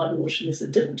who might be watching this at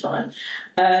a different time,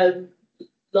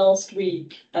 last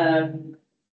week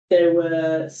there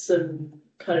were some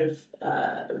kind of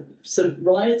some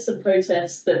riots and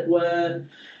protests that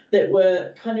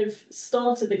were kind of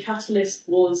started. The catalyst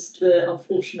was the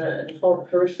unfortunate and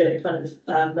horrific kind of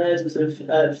murders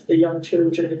of the young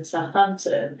children in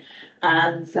Southampton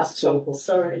and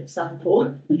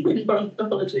Southport.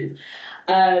 Apologies.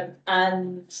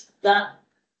 And that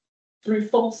through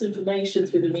false information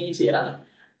through the media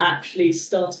actually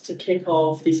started to kick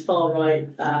off these far right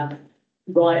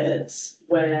riots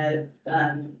where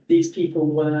these people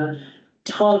were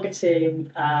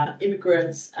targeting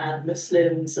immigrants and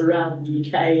Muslims around the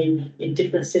UK in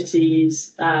different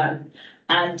cities,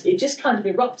 and it just kind of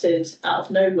erupted out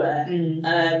of nowhere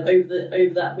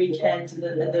over that weekend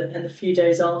and the few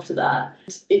days after that.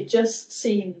 It just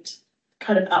seemed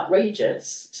kind of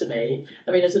outrageous to me.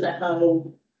 I mean, I don't know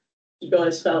how you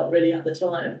guys felt really at the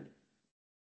time.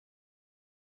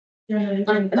 I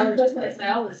was going to say,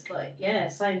 I was like,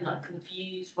 same, like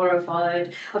confused,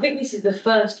 horrified. I think this is the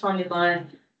first time in my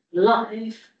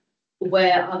life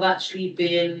where I've actually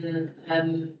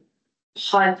been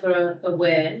hyper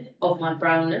aware of my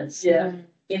brownness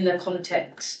in the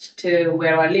context to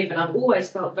where I live. And I've always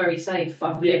felt very safe.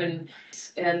 I'm living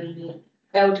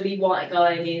elderly white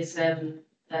guy in his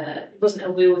it wasn't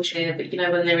a wheelchair, but you know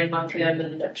when they're in like an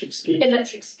electric scooter,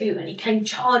 and he came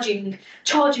charging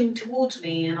towards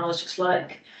me, and I was just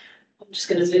like, I'm just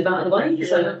going to move out of the way.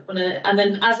 So I'm not gonna. And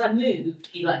then as I moved,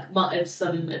 he like muttered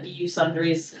some abuse under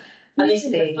his. And this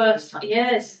is the first time.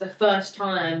 Yeah, this is the first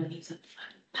time. And he's like,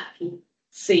 "Packy,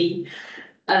 see,"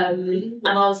 and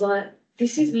I was like,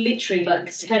 this is literally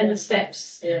like 10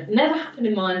 steps. Yeah. Never happened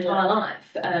in my entire life.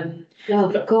 Oh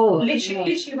God!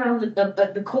 Literally around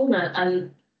the corner,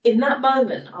 and in that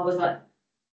moment, I was like,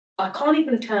 I can't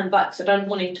even turn back, so I don't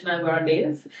want him to know where I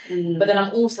live. But then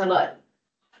I'm also like,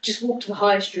 just walk to the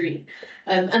high street,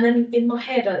 and then in my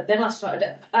head, then I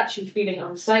started actually feeling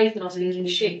unsafe, and I was thinking,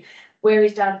 shit, where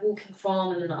is Dad walking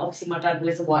from? And then obviously my dad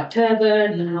wears a white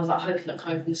turban, and I was like, hoping not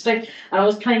coming from the States, and I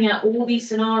was playing out all these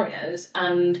scenarios,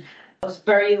 and I was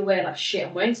very aware, like, shit,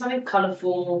 I'm wearing something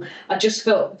colourful. I just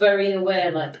felt very aware,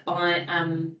 like,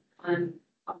 I'm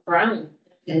brown.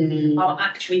 I'm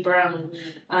actually brown,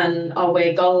 and I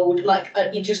wear gold. Like,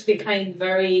 it just became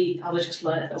very, I was just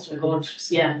like, oh my God,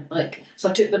 yeah. Like, so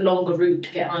I took the longer route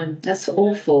to get home. That's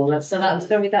awful. That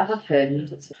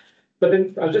happened. But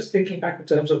then I was just thinking back in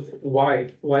terms of why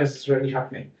is this really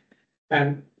happening?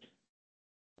 And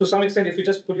to some extent, if you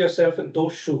just put yourself in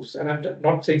those shoes, and I'm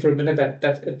not saying for a minute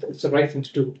that it's the right thing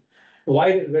to do,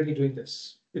 why are they really doing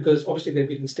this? Because obviously they've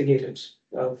been instigated.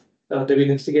 They've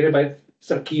been instigated by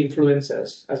some key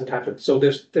influencers, as it happens. So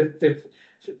they've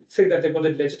think that they've got the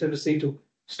legitimacy to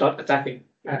start attacking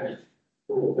the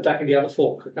other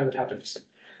folk, as it happens.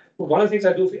 One of the things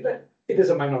I do feel that it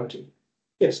is a minority.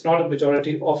 it's not a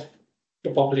majority of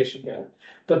the population here.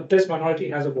 But this minority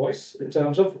has a voice in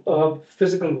terms of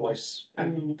physical voice.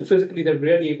 And physically, they're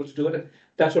rarely able to do it. And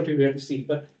that's what we rarely see.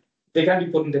 But they can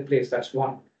be put in their place. That's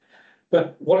one.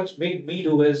 But what it's made me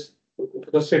do is,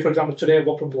 because say, for example, today I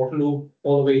walked from Waterloo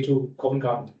all the way to Covent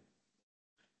Garden.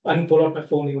 I didn't pull out my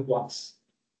phone even once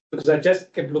because I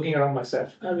just kept looking around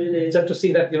myself. I really. Just to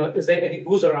see that, is there any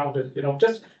who's around it?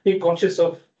 Just being conscious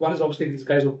of one is obviously these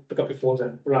guys who pick up your phones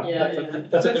and run.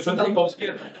 That's a different thing, obviously.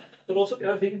 But also,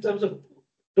 I think in terms of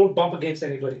don't bump against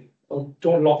anybody or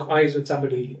don't lock eyes with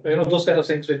somebody. Those kind of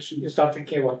things which you start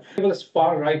thinking about. This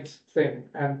far right thing,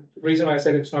 and the reason why I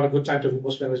said it's not a good time to be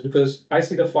Muslim is because I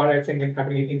see the far right thing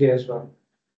happening in India as well.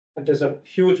 And there's a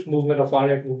huge movement of far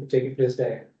right movement taking place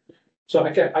there. So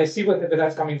I see where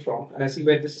that's coming from, and I see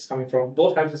where this is coming from.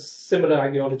 Both have this similar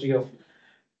ideology of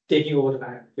taking over the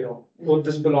land.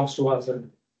 This belongs to us, and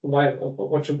why are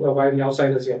the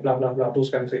outsiders here? Blah blah blah. Those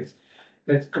kind of things.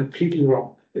 That's completely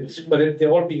wrong.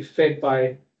 They're all being fed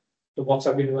by the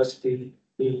WhatsApp University,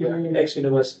 the X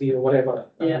University, or whatever.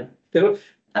 Yeah.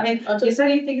 I mean, you said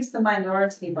you think it's the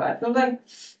minority, but I feel like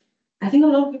a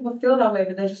lot of people feel that way,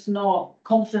 but they're just not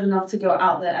confident enough to go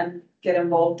out there and get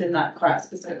involved in that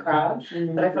specific crowd.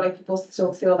 But I feel like people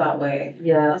still feel that way.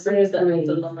 Yeah, There is that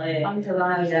underlying.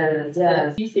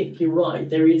 yeah. You think you're right.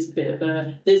 There is a bit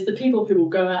of there's the people who will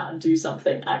go out and do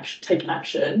something, take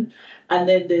action, and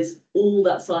then there's all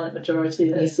that silent majority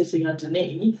that is sitting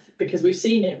underneath, because we've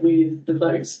seen it with the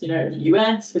votes, in the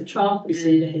US with Trump, we've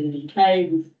seen it in the UK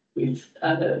with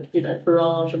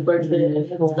Farage and Brexit and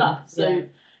stuff. So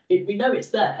we know it's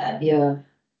there. Yeah.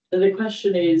 And the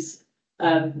question is,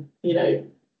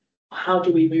 how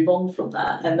do we move on from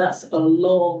that? And that's a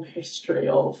long history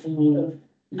of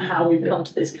how we've come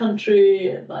to this country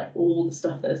and like all the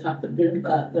stuff that has happened with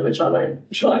that, which I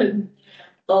won't try and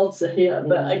answer here.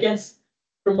 But I guess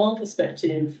from our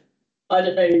perspective, I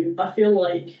don't know, I feel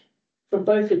like from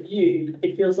both of you,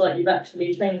 it feels like you've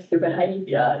actually changed your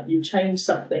behaviour, you've changed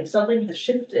something has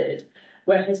shifted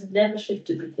where it has never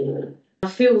shifted before. I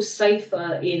feel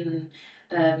safer in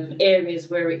areas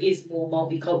where it is more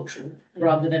multicultural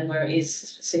rather than where it is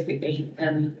specifically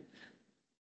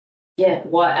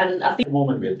white. And I think At the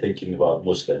moment we're thinking about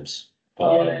Muslims.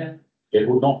 It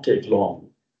would not take long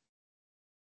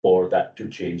for that to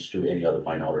change to any other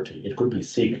minority. It could be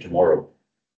Sikh tomorrow.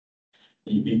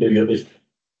 If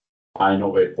I know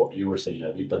what you were saying,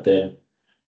 Avi, but then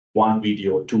one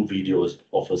video, two videos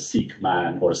of a Sikh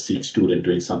man or a Sikh student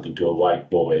doing something to a white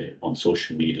boy on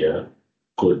social media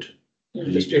could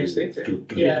lead to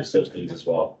such things as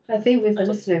well. I think with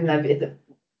the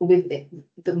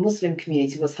Muslim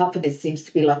community, what's happened is seems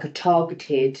to be like a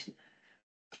targeted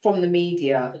from the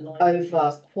media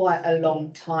over quite a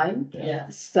long time. Yeah.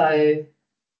 So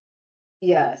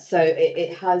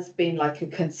it has been like a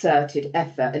concerted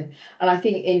effort, and I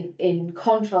think in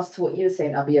contrast to what you were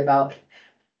saying, Abby, about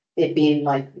it being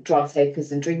like drug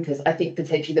takers and drinkers, I think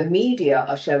potentially the media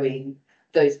are showing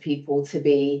those people to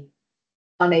be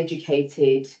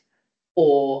uneducated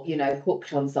or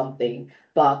hooked on something,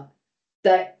 but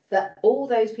that all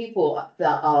those people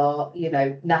that are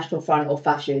National Front or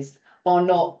fascists are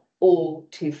not all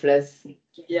toothless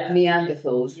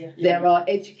Neanderthals. There are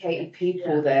educated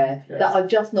people there that are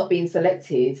just not being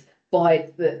selected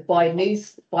by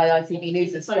ITV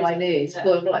News and Sky News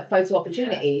for like photo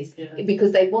opportunities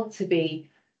because they want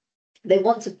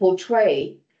to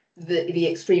portray the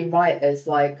extreme right as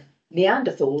like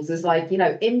Neanderthals, as like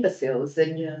imbeciles,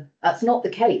 and that's not the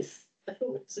case. I thought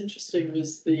what was interesting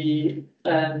was the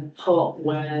part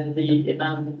where the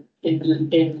imam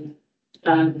in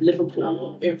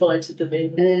Liverpool invited them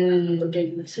in,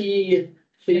 gave them tea and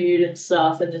food and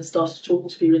stuff, and then started talking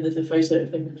to people, and there's a photo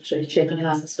of him shaking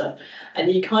hands and stuff. And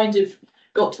he kind of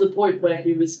got to the point where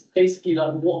he was basically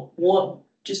like, what,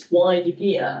 just why are you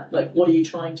here? Like, what are you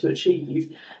trying to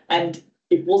achieve? And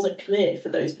it wasn't clear for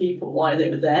those people why they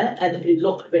were there. And a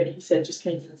lot of it, he said, just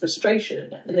came from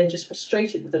frustration. And they're just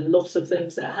frustrated with a lot of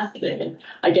things that are happening. And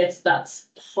I guess that's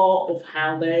part of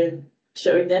how they're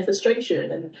showing their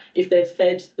frustration. And if they're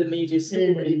fed the media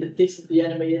story that this is the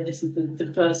enemy and this is the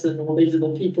person, or these are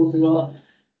the people who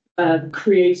are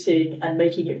creating and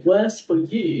making it worse for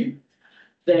you,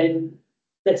 then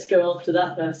let's go after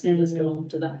that person, let's go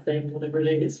after that thing, whatever it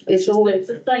is. It's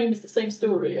the same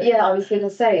story. Yeah, I was going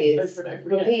to say it's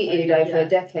repeated over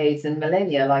decades and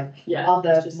millennia, like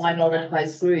other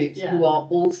minoritized groups who are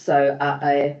also at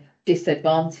a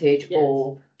disadvantage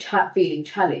or feeling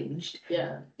challenged.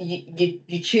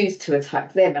 You choose to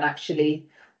attack them, and actually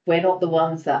we're not the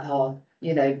ones that are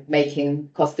making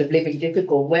cost of living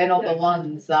difficult. We're not the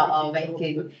ones that are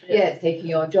making, taking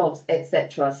your jobs,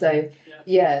 etc. So,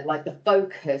 like the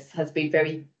focus has been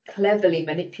very cleverly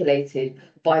manipulated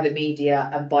by the media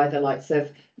and by the likes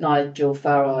of Nigel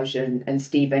Farage and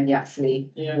Stephen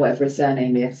Yaxley, whatever his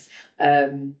surname is.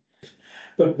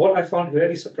 But what I found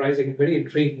really surprising and very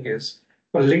intriguing is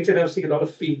on LinkedIn, I've seen a lot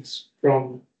of feeds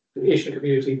from the Asian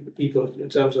community people in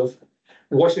terms of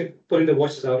putting the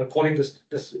voices out and calling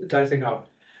this entire thing out,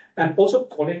 and also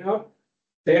calling out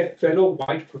their fellow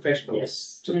white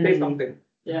professionals to say something.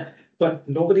 Yeah. But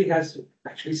nobody has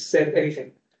actually said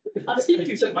anything. I've seen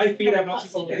my feed. I've not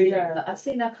seen anything. Yeah, I've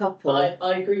seen a couple.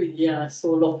 I agree with you. Yeah, I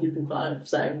saw a lot of people kind of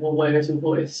saying, "Well, where is your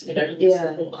voice?"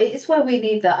 It's where we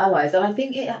need the allies, and I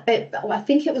think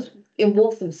it was in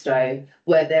Walthamstow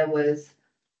where there was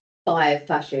 5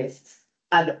 fascists,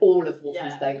 and all of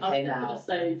Walthamstow came out.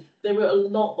 Say, there were a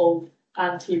lot of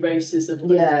anti-racism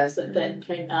movements that then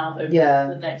came out over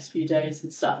the next few days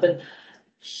and stuff, and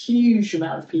huge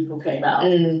amount of people came out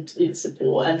in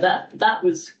support, and that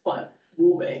was quite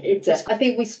warming. I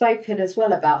think we've spoken as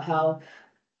well about how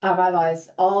our allies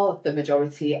are the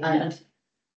majority, and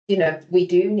we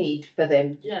do need for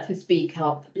them to speak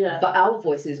up, but our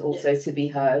voices also to be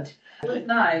heard. It's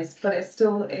nice, but it's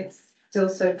still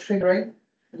so triggering.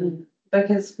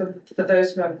 Because for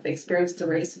those who have experienced the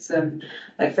racism,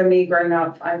 like for me growing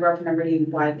up, I grew up in a really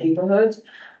white neighborhood,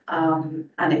 and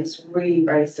it was really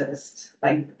racist.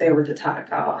 Like they would attack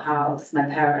our house, my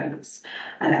parents,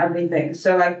 and everything.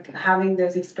 So like having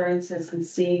those experiences and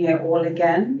seeing it all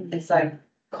again, it's like,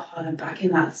 God, I'm back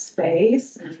in that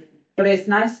space. But it's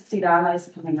nice to see the allies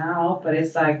coming out, but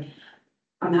it's like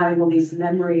I'm having all these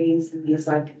memories and these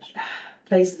like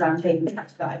places I'm taking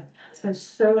back that I've spent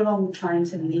so long trying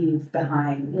to leave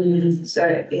behind. So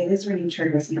it is really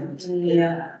triggering.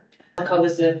 Yeah. Like I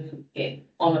was on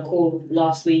a call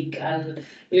last week, and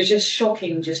it was just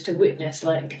shocking just to witness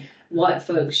like white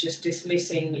folks just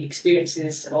dismissing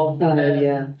experiences of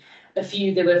there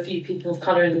were a few people of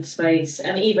colour in the space,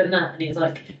 and even that, and it's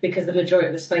like because the majority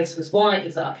of the space was white,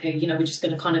 it's like, okay, we're just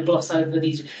going to kind of gloss over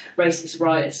these racist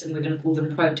riots and we're going to call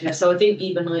them protests. So I think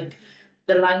even like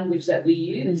the language that we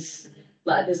use,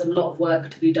 like there's a lot of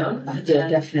work to be done.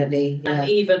 Definitely. And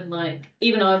even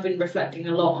I've been reflecting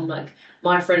a lot on like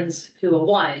my friends who are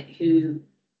white, who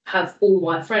have all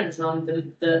white friends, and I'm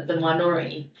the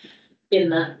minority in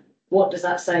that. What does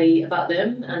that say about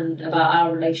them and about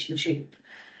our relationship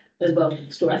as well?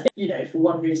 I think, for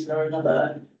one reason or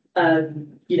another,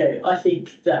 I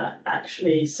think that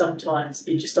actually sometimes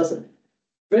it just doesn't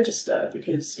register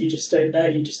because you just don't know,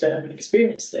 you just haven't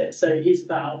experienced it. So it is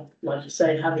about, like you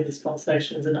say, having these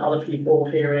conversations and other people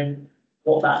hearing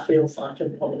what that feels like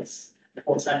and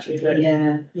what's actually good.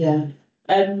 Yeah.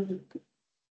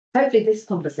 Hopefully this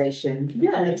conversation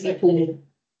and people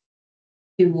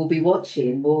who will be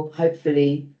watching will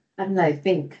hopefully, I don't know,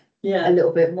 think a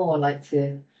little bit more I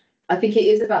think it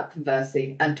is about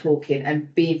conversing and talking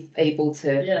and being able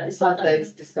to have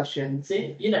those discussions.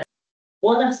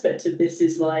 One aspect of this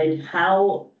is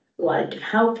how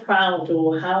proud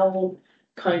or how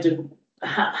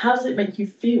does it make you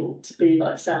feel to be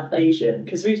like South Asian?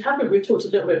 Because we've talked a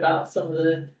little bit about some of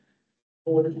the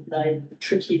more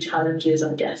tricky challenges,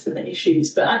 I guess, and the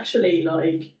issues. But actually,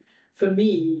 for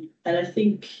me, and I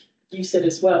think you said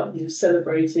as well, you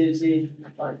celebrated in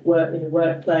the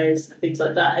workplace and things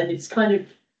like that, and it's kind of,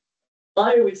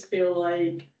 I always feel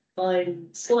like I'm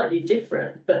slightly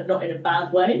different, but not in a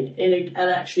bad way, and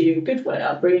actually in a good way.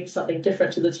 I'm bringing something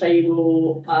different to the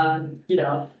table,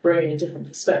 bringing a different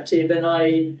perspective, and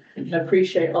I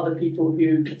appreciate other people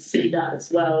who can see that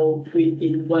as well in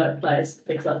the workplace,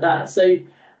 things like that. So,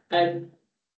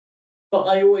 but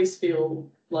I always feel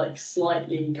like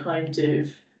slightly kind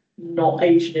of not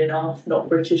Asian enough, not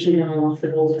British enough,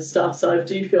 and all this stuff. So I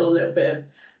do feel a little bit of,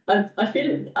 I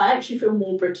actually feel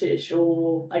more British,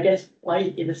 or I guess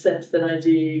white in a sense, than I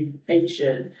do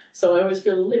Asian. So I always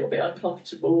feel a little bit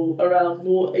uncomfortable around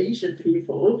more Asian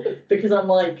people because I'm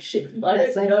like, shit, I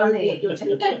don't know what you're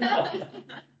talking about.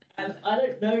 And I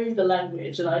don't know the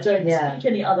language, and I don't speak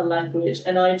any other language,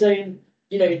 and I don't,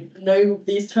 know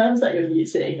these terms that you're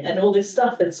using and all this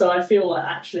stuff. And so I feel like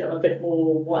actually I'm a bit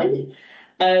more white.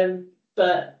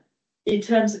 But in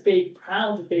terms of being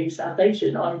proud of being South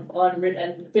Asian, I'm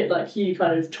and a bit like you,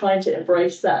 kind of trying to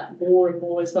embrace that more and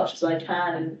more as much as I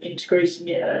can, and integrating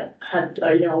it.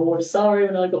 I wore a sari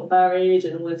when I got married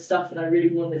and all this stuff, and I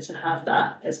really wanted to have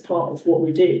that as part of what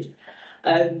we did.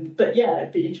 But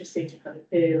it'd be interesting to kind of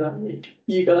hear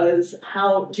you guys.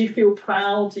 How do you feel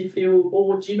proud? Do you feel,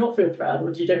 or do you not feel proud,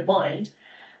 or do you don't mind?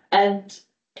 And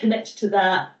connected to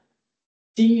that,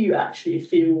 do you actually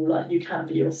feel like you can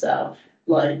be yourself?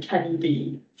 Like, can you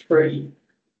be free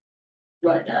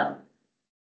right now?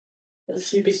 That's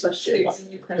two big questions.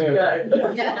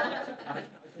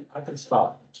 I can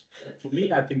start. For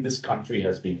me, I think this country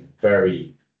has been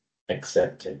very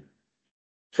accepting.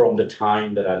 From the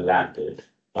time that I landed,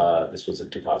 this was in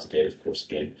 2008, of course,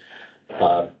 again,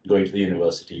 going to the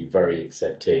university, very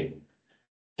accepting.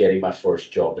 Getting my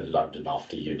first job in London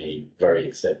after uni, very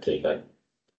accepting. Like,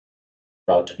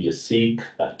 proud to be a Sikh.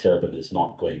 That turban is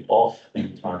not going off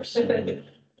anytime soon.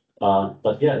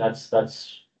 But yeah, that's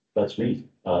me.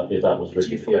 If that was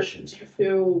really the question. Do you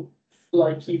feel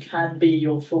like you can be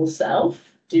your full self?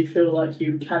 Do you feel like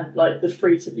you can, like the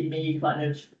free to be me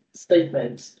kind of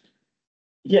statement?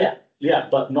 Yeah,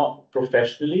 but not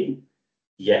professionally.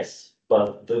 Yes,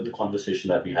 but the conversation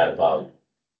that we had about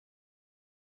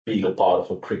being a part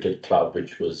of a cricket club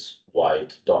which was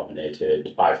white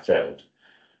dominated, I felt,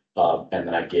 and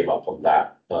then I gave up on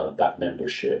that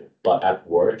membership. But at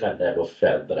work, I never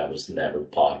felt that I was never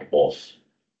part of.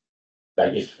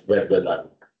 Like if when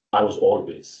I was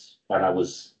always, and I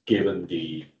was given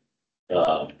the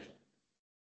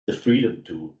freedom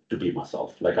to be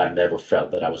myself. Like I never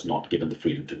felt that I was not given the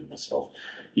freedom to be myself,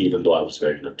 even though I was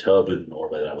wearing a turban, or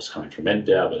whether I was coming from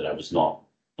India, whether I was not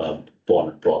born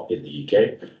and brought in the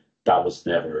UK. That was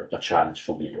never a challenge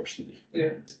for me personally.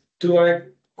 Yeah. Do I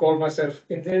call myself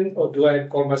Indian, or do I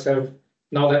call myself,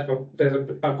 now that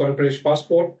I've got a British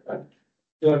passport,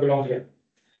 do I belong here?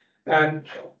 And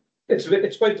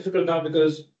it's quite difficult now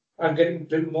because I'm getting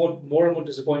more and more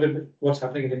disappointed with what's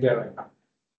happening in India right now.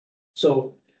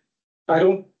 So I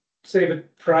don't say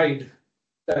with pride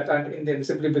that I'm Indian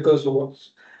simply because of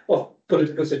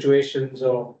political situations,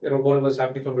 or whatever's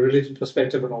happening from a religious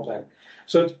perspective and all that.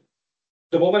 So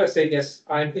the moment I say yes,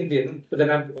 I'm Indian, but then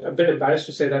I'm a bit embarrassed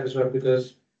to say that as well,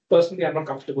 because personally I'm not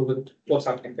comfortable with what's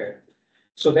happening there.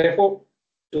 So therefore,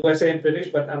 do I say I'm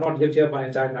British, but I'm not lived here my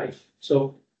entire life,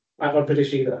 so I'm not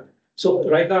British either. So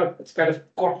right now it's kind of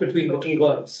caught between the two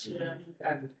worlds. Yeah.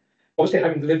 And obviously,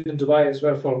 having lived in Dubai as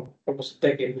well for almost a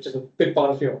decade, which is a big part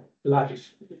of your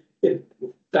life, it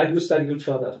dilutes that even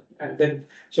further. And then,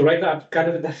 so right now, I'm kind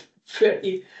of in that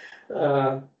very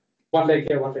one leg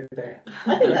here, one leg there.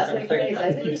 I think that's okay,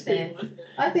 though, isn't it?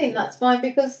 I think that's fine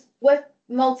because we're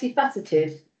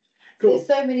multifaceted. Cool. There's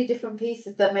so many different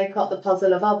pieces that make up the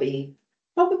puzzle of Abby.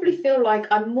 Probably feel like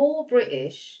I'm more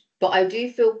British, but I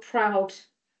do feel proud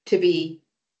to be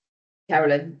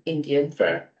Carolyn, Indian.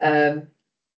 Fair.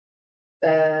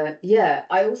 Yeah,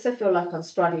 I also feel like I'm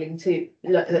struggling to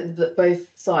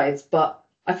both sides, but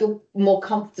I feel more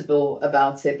comfortable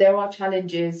about it. There are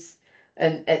challenges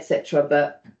and etc.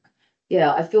 But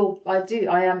yeah, I do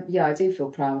feel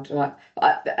proud. Like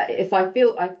if I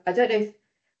feel, I don't know if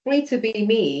free to be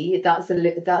me,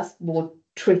 that's more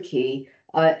tricky.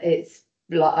 It's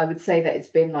like I would say that it's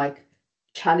been like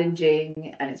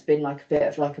challenging, and it's been like a bit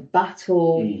of like a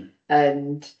battle,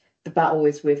 and the battle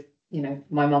is with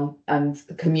my mum and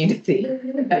the community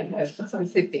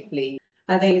specifically.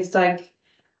 I think it's like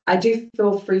I do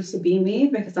feel free to be me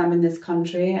because I'm in this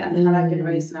country, and had I been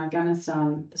raised in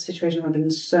Afghanistan, the situation would have been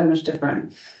so much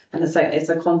different. And it's like it's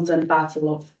a constant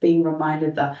battle of being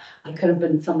reminded that I could have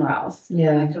been somewhere else.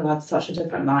 Yeah, and I could have had such a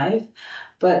different life.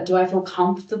 But do I feel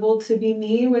comfortable to be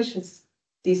me, which is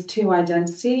these two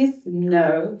identities?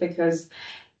 No, because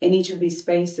in each of these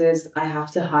spaces, I have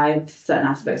to hide certain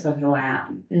aspects of who I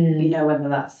am. Whether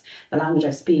that's the language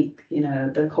I speak,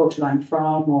 the culture I'm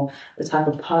from, or the type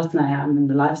of person I am and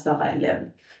the lifestyle I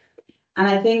live. And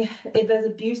I think if there's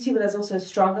a beauty, but there's also a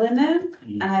struggle in it.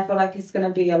 And I feel like it's going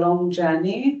to be a long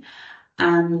journey.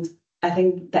 And I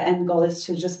think the end goal is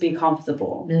to just be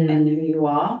comfortable in who you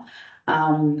are.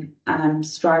 And I'm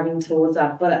striving towards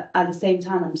that. But at the same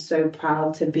time, I'm so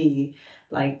proud to be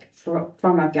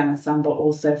from Afghanistan, but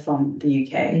also from the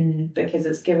UK, because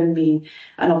it's given me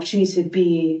an opportunity to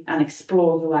be and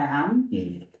explore who I am.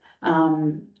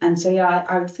 And so, yeah,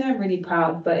 I would say I'm really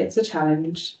proud, but it's a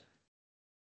challenge.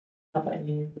 How about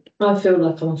you? I feel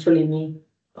like I'm fully me.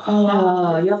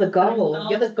 Oh, you're the gold.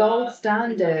 You're the gold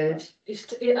standard.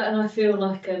 And I feel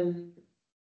like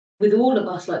with all of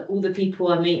us, like all the people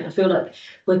I meet, I feel like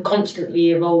we're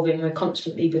constantly evolving, we're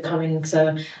constantly becoming.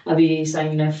 So I'll be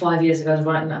saying, 5 years ago I was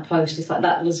writing that post, it's like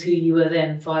that was who you were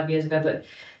then 5 years ago, but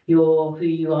you're who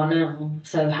you are now.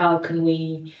 So how can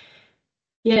we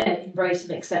embrace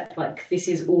and accept like this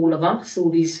is all of us, all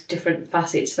these different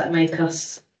facets that make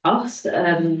us us.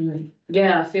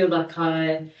 I feel like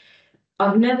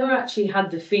I've never actually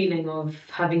had the feeling of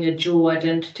having a dual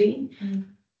identity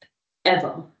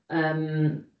ever.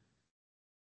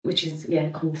 Which is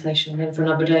a conversation again for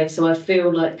another day. So I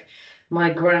feel like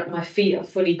my feet are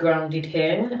fully grounded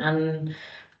here, and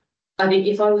I think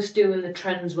if I was still in the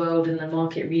trends world and the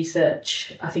market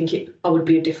research, I think I would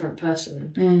be a different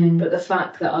person. But the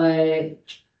fact that I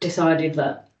decided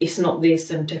that it's not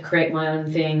this, and to create my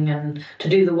own thing and to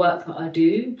do the work that I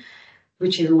do,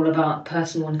 which is all about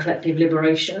personal and collective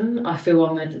liberation, I feel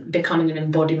I'm becoming an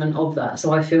embodiment of that.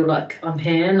 So I feel like I'm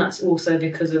here, and that's also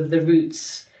because of the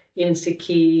roots in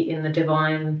Sikhi, in the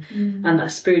divine, and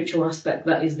that spiritual aspect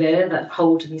that is there that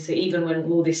holds me. So even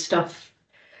when all this stuff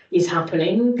is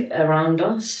happening around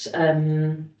us,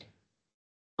 I'm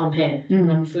here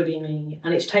and I'm fully me.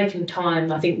 And it's taken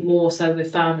time, I think, more so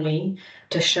with family,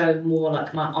 to show more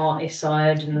like my artist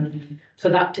side and for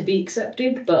that to be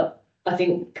accepted. But I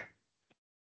think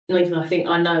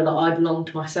I know that I belong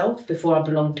to myself before I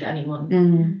belong to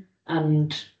anyone.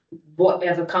 And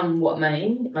whatever come what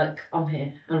may, like, I'm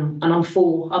here, and I'm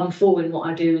full in what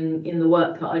I do, in the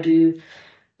work that I do,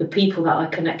 the people that I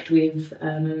connect with,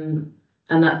 and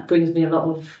that brings me a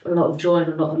lot of joy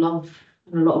and a lot of love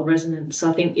and a lot of resonance. So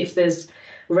I think if there's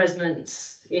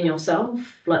resonance in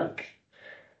yourself, like,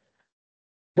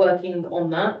 working on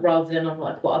that rather than on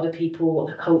like what other people, what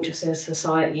the culture says,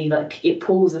 society, like, it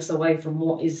pulls us away from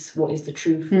what is the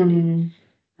truth.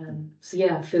 So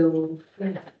yeah, I feel.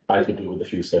 I could do with a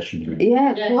few sessions.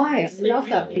 Yeah, quite. Love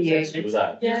that for you. Do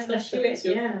that. Yeah, let's do it.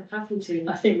 Yeah, happy to.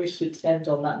 I think we should end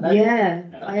on that note. Yeah,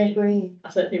 I agree.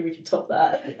 I don't think we can top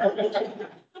that.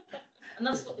 And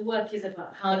that's what the work is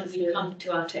about. How do we come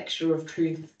to our texture of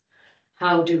truth?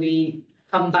 How do we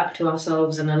come back to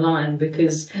ourselves and align?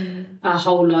 Because our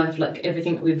whole life, like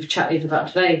everything that we've chatted about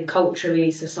today, culturally,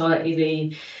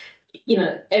 societally,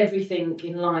 everything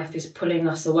in life is pulling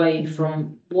us away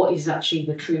from what is actually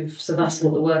the truth. So that's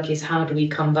what the work is. How do we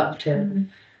come back to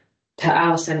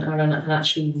our centre and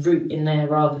actually root in there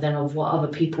rather than of what other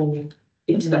people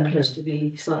expect us to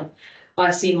be? So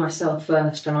I see myself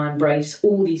first, and I embrace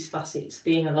all these facets,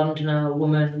 being a Londoner, a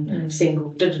woman,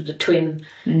 single, twin.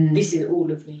 This is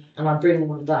all of me, and I bring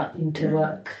all of that into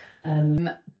work.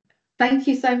 Thank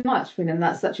you so much, William.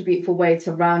 That's such a beautiful way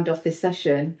to round off this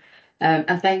session.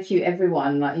 And thank you,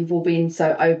 everyone. Like, you've all been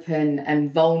so open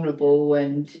and vulnerable,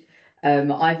 and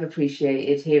I've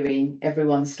appreciated hearing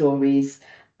everyone's stories.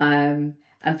 And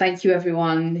thank you,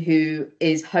 everyone who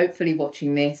is hopefully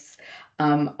watching this.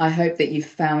 I hope that you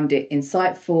found it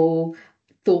insightful,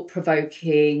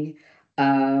 thought-provoking,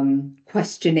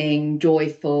 questioning,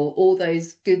 joyful, all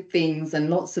those good things,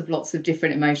 and lots of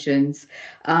different emotions.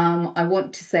 I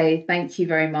want to say thank you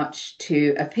very much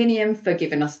to Opinion for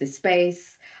giving us this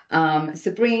space.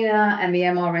 Sabrina and the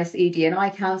MRS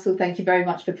ED&I Council, thank you very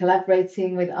much for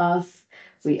collaborating with us.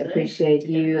 We appreciate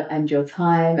you and your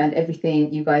time and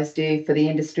everything you guys do for the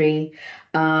industry.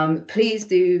 Please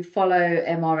do follow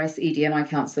MRS ED&I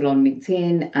Council on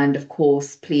LinkedIn, and of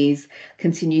course, please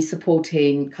continue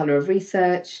supporting Colour of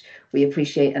Research. We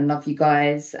appreciate and love you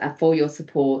guys for your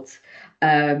support.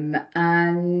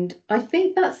 And I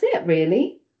think that's it,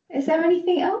 really. Is there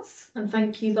anything else? And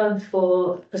thank you both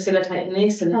for facilitating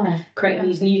this and creating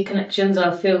these new connections.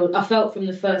 I felt from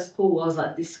the first call, I was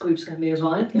like, this group's going to be a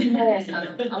vibe.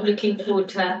 I'm looking forward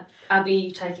to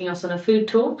Abby taking us on a food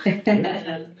tour.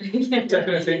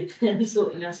 Definitely.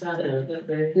 Sorting us out.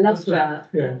 Love that.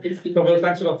 Yeah. No, well,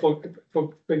 thanks a lot for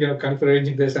kind of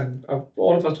arranging this, and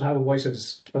all of us to have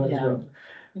voices as well.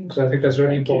 So I think that's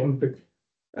really important.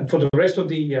 And for the rest of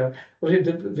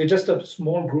we're just a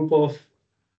small group of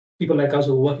people like us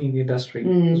who are working in the industry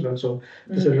as well. So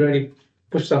this will really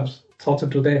push some thoughts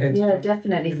into their heads. Yeah,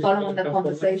 definitely. Follow on the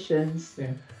conversations.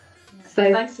 Yeah.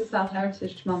 So thanks to South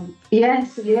Heritage Month.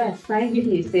 Yes, thank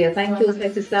you, Sia. Thank you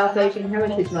also to South Asian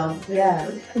Heritage Month. Yeah.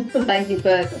 Thank you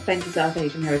South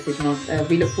Asian Heritage Month.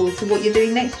 We look forward to what you're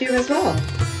doing next year as well.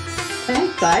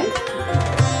 Thanks, guys.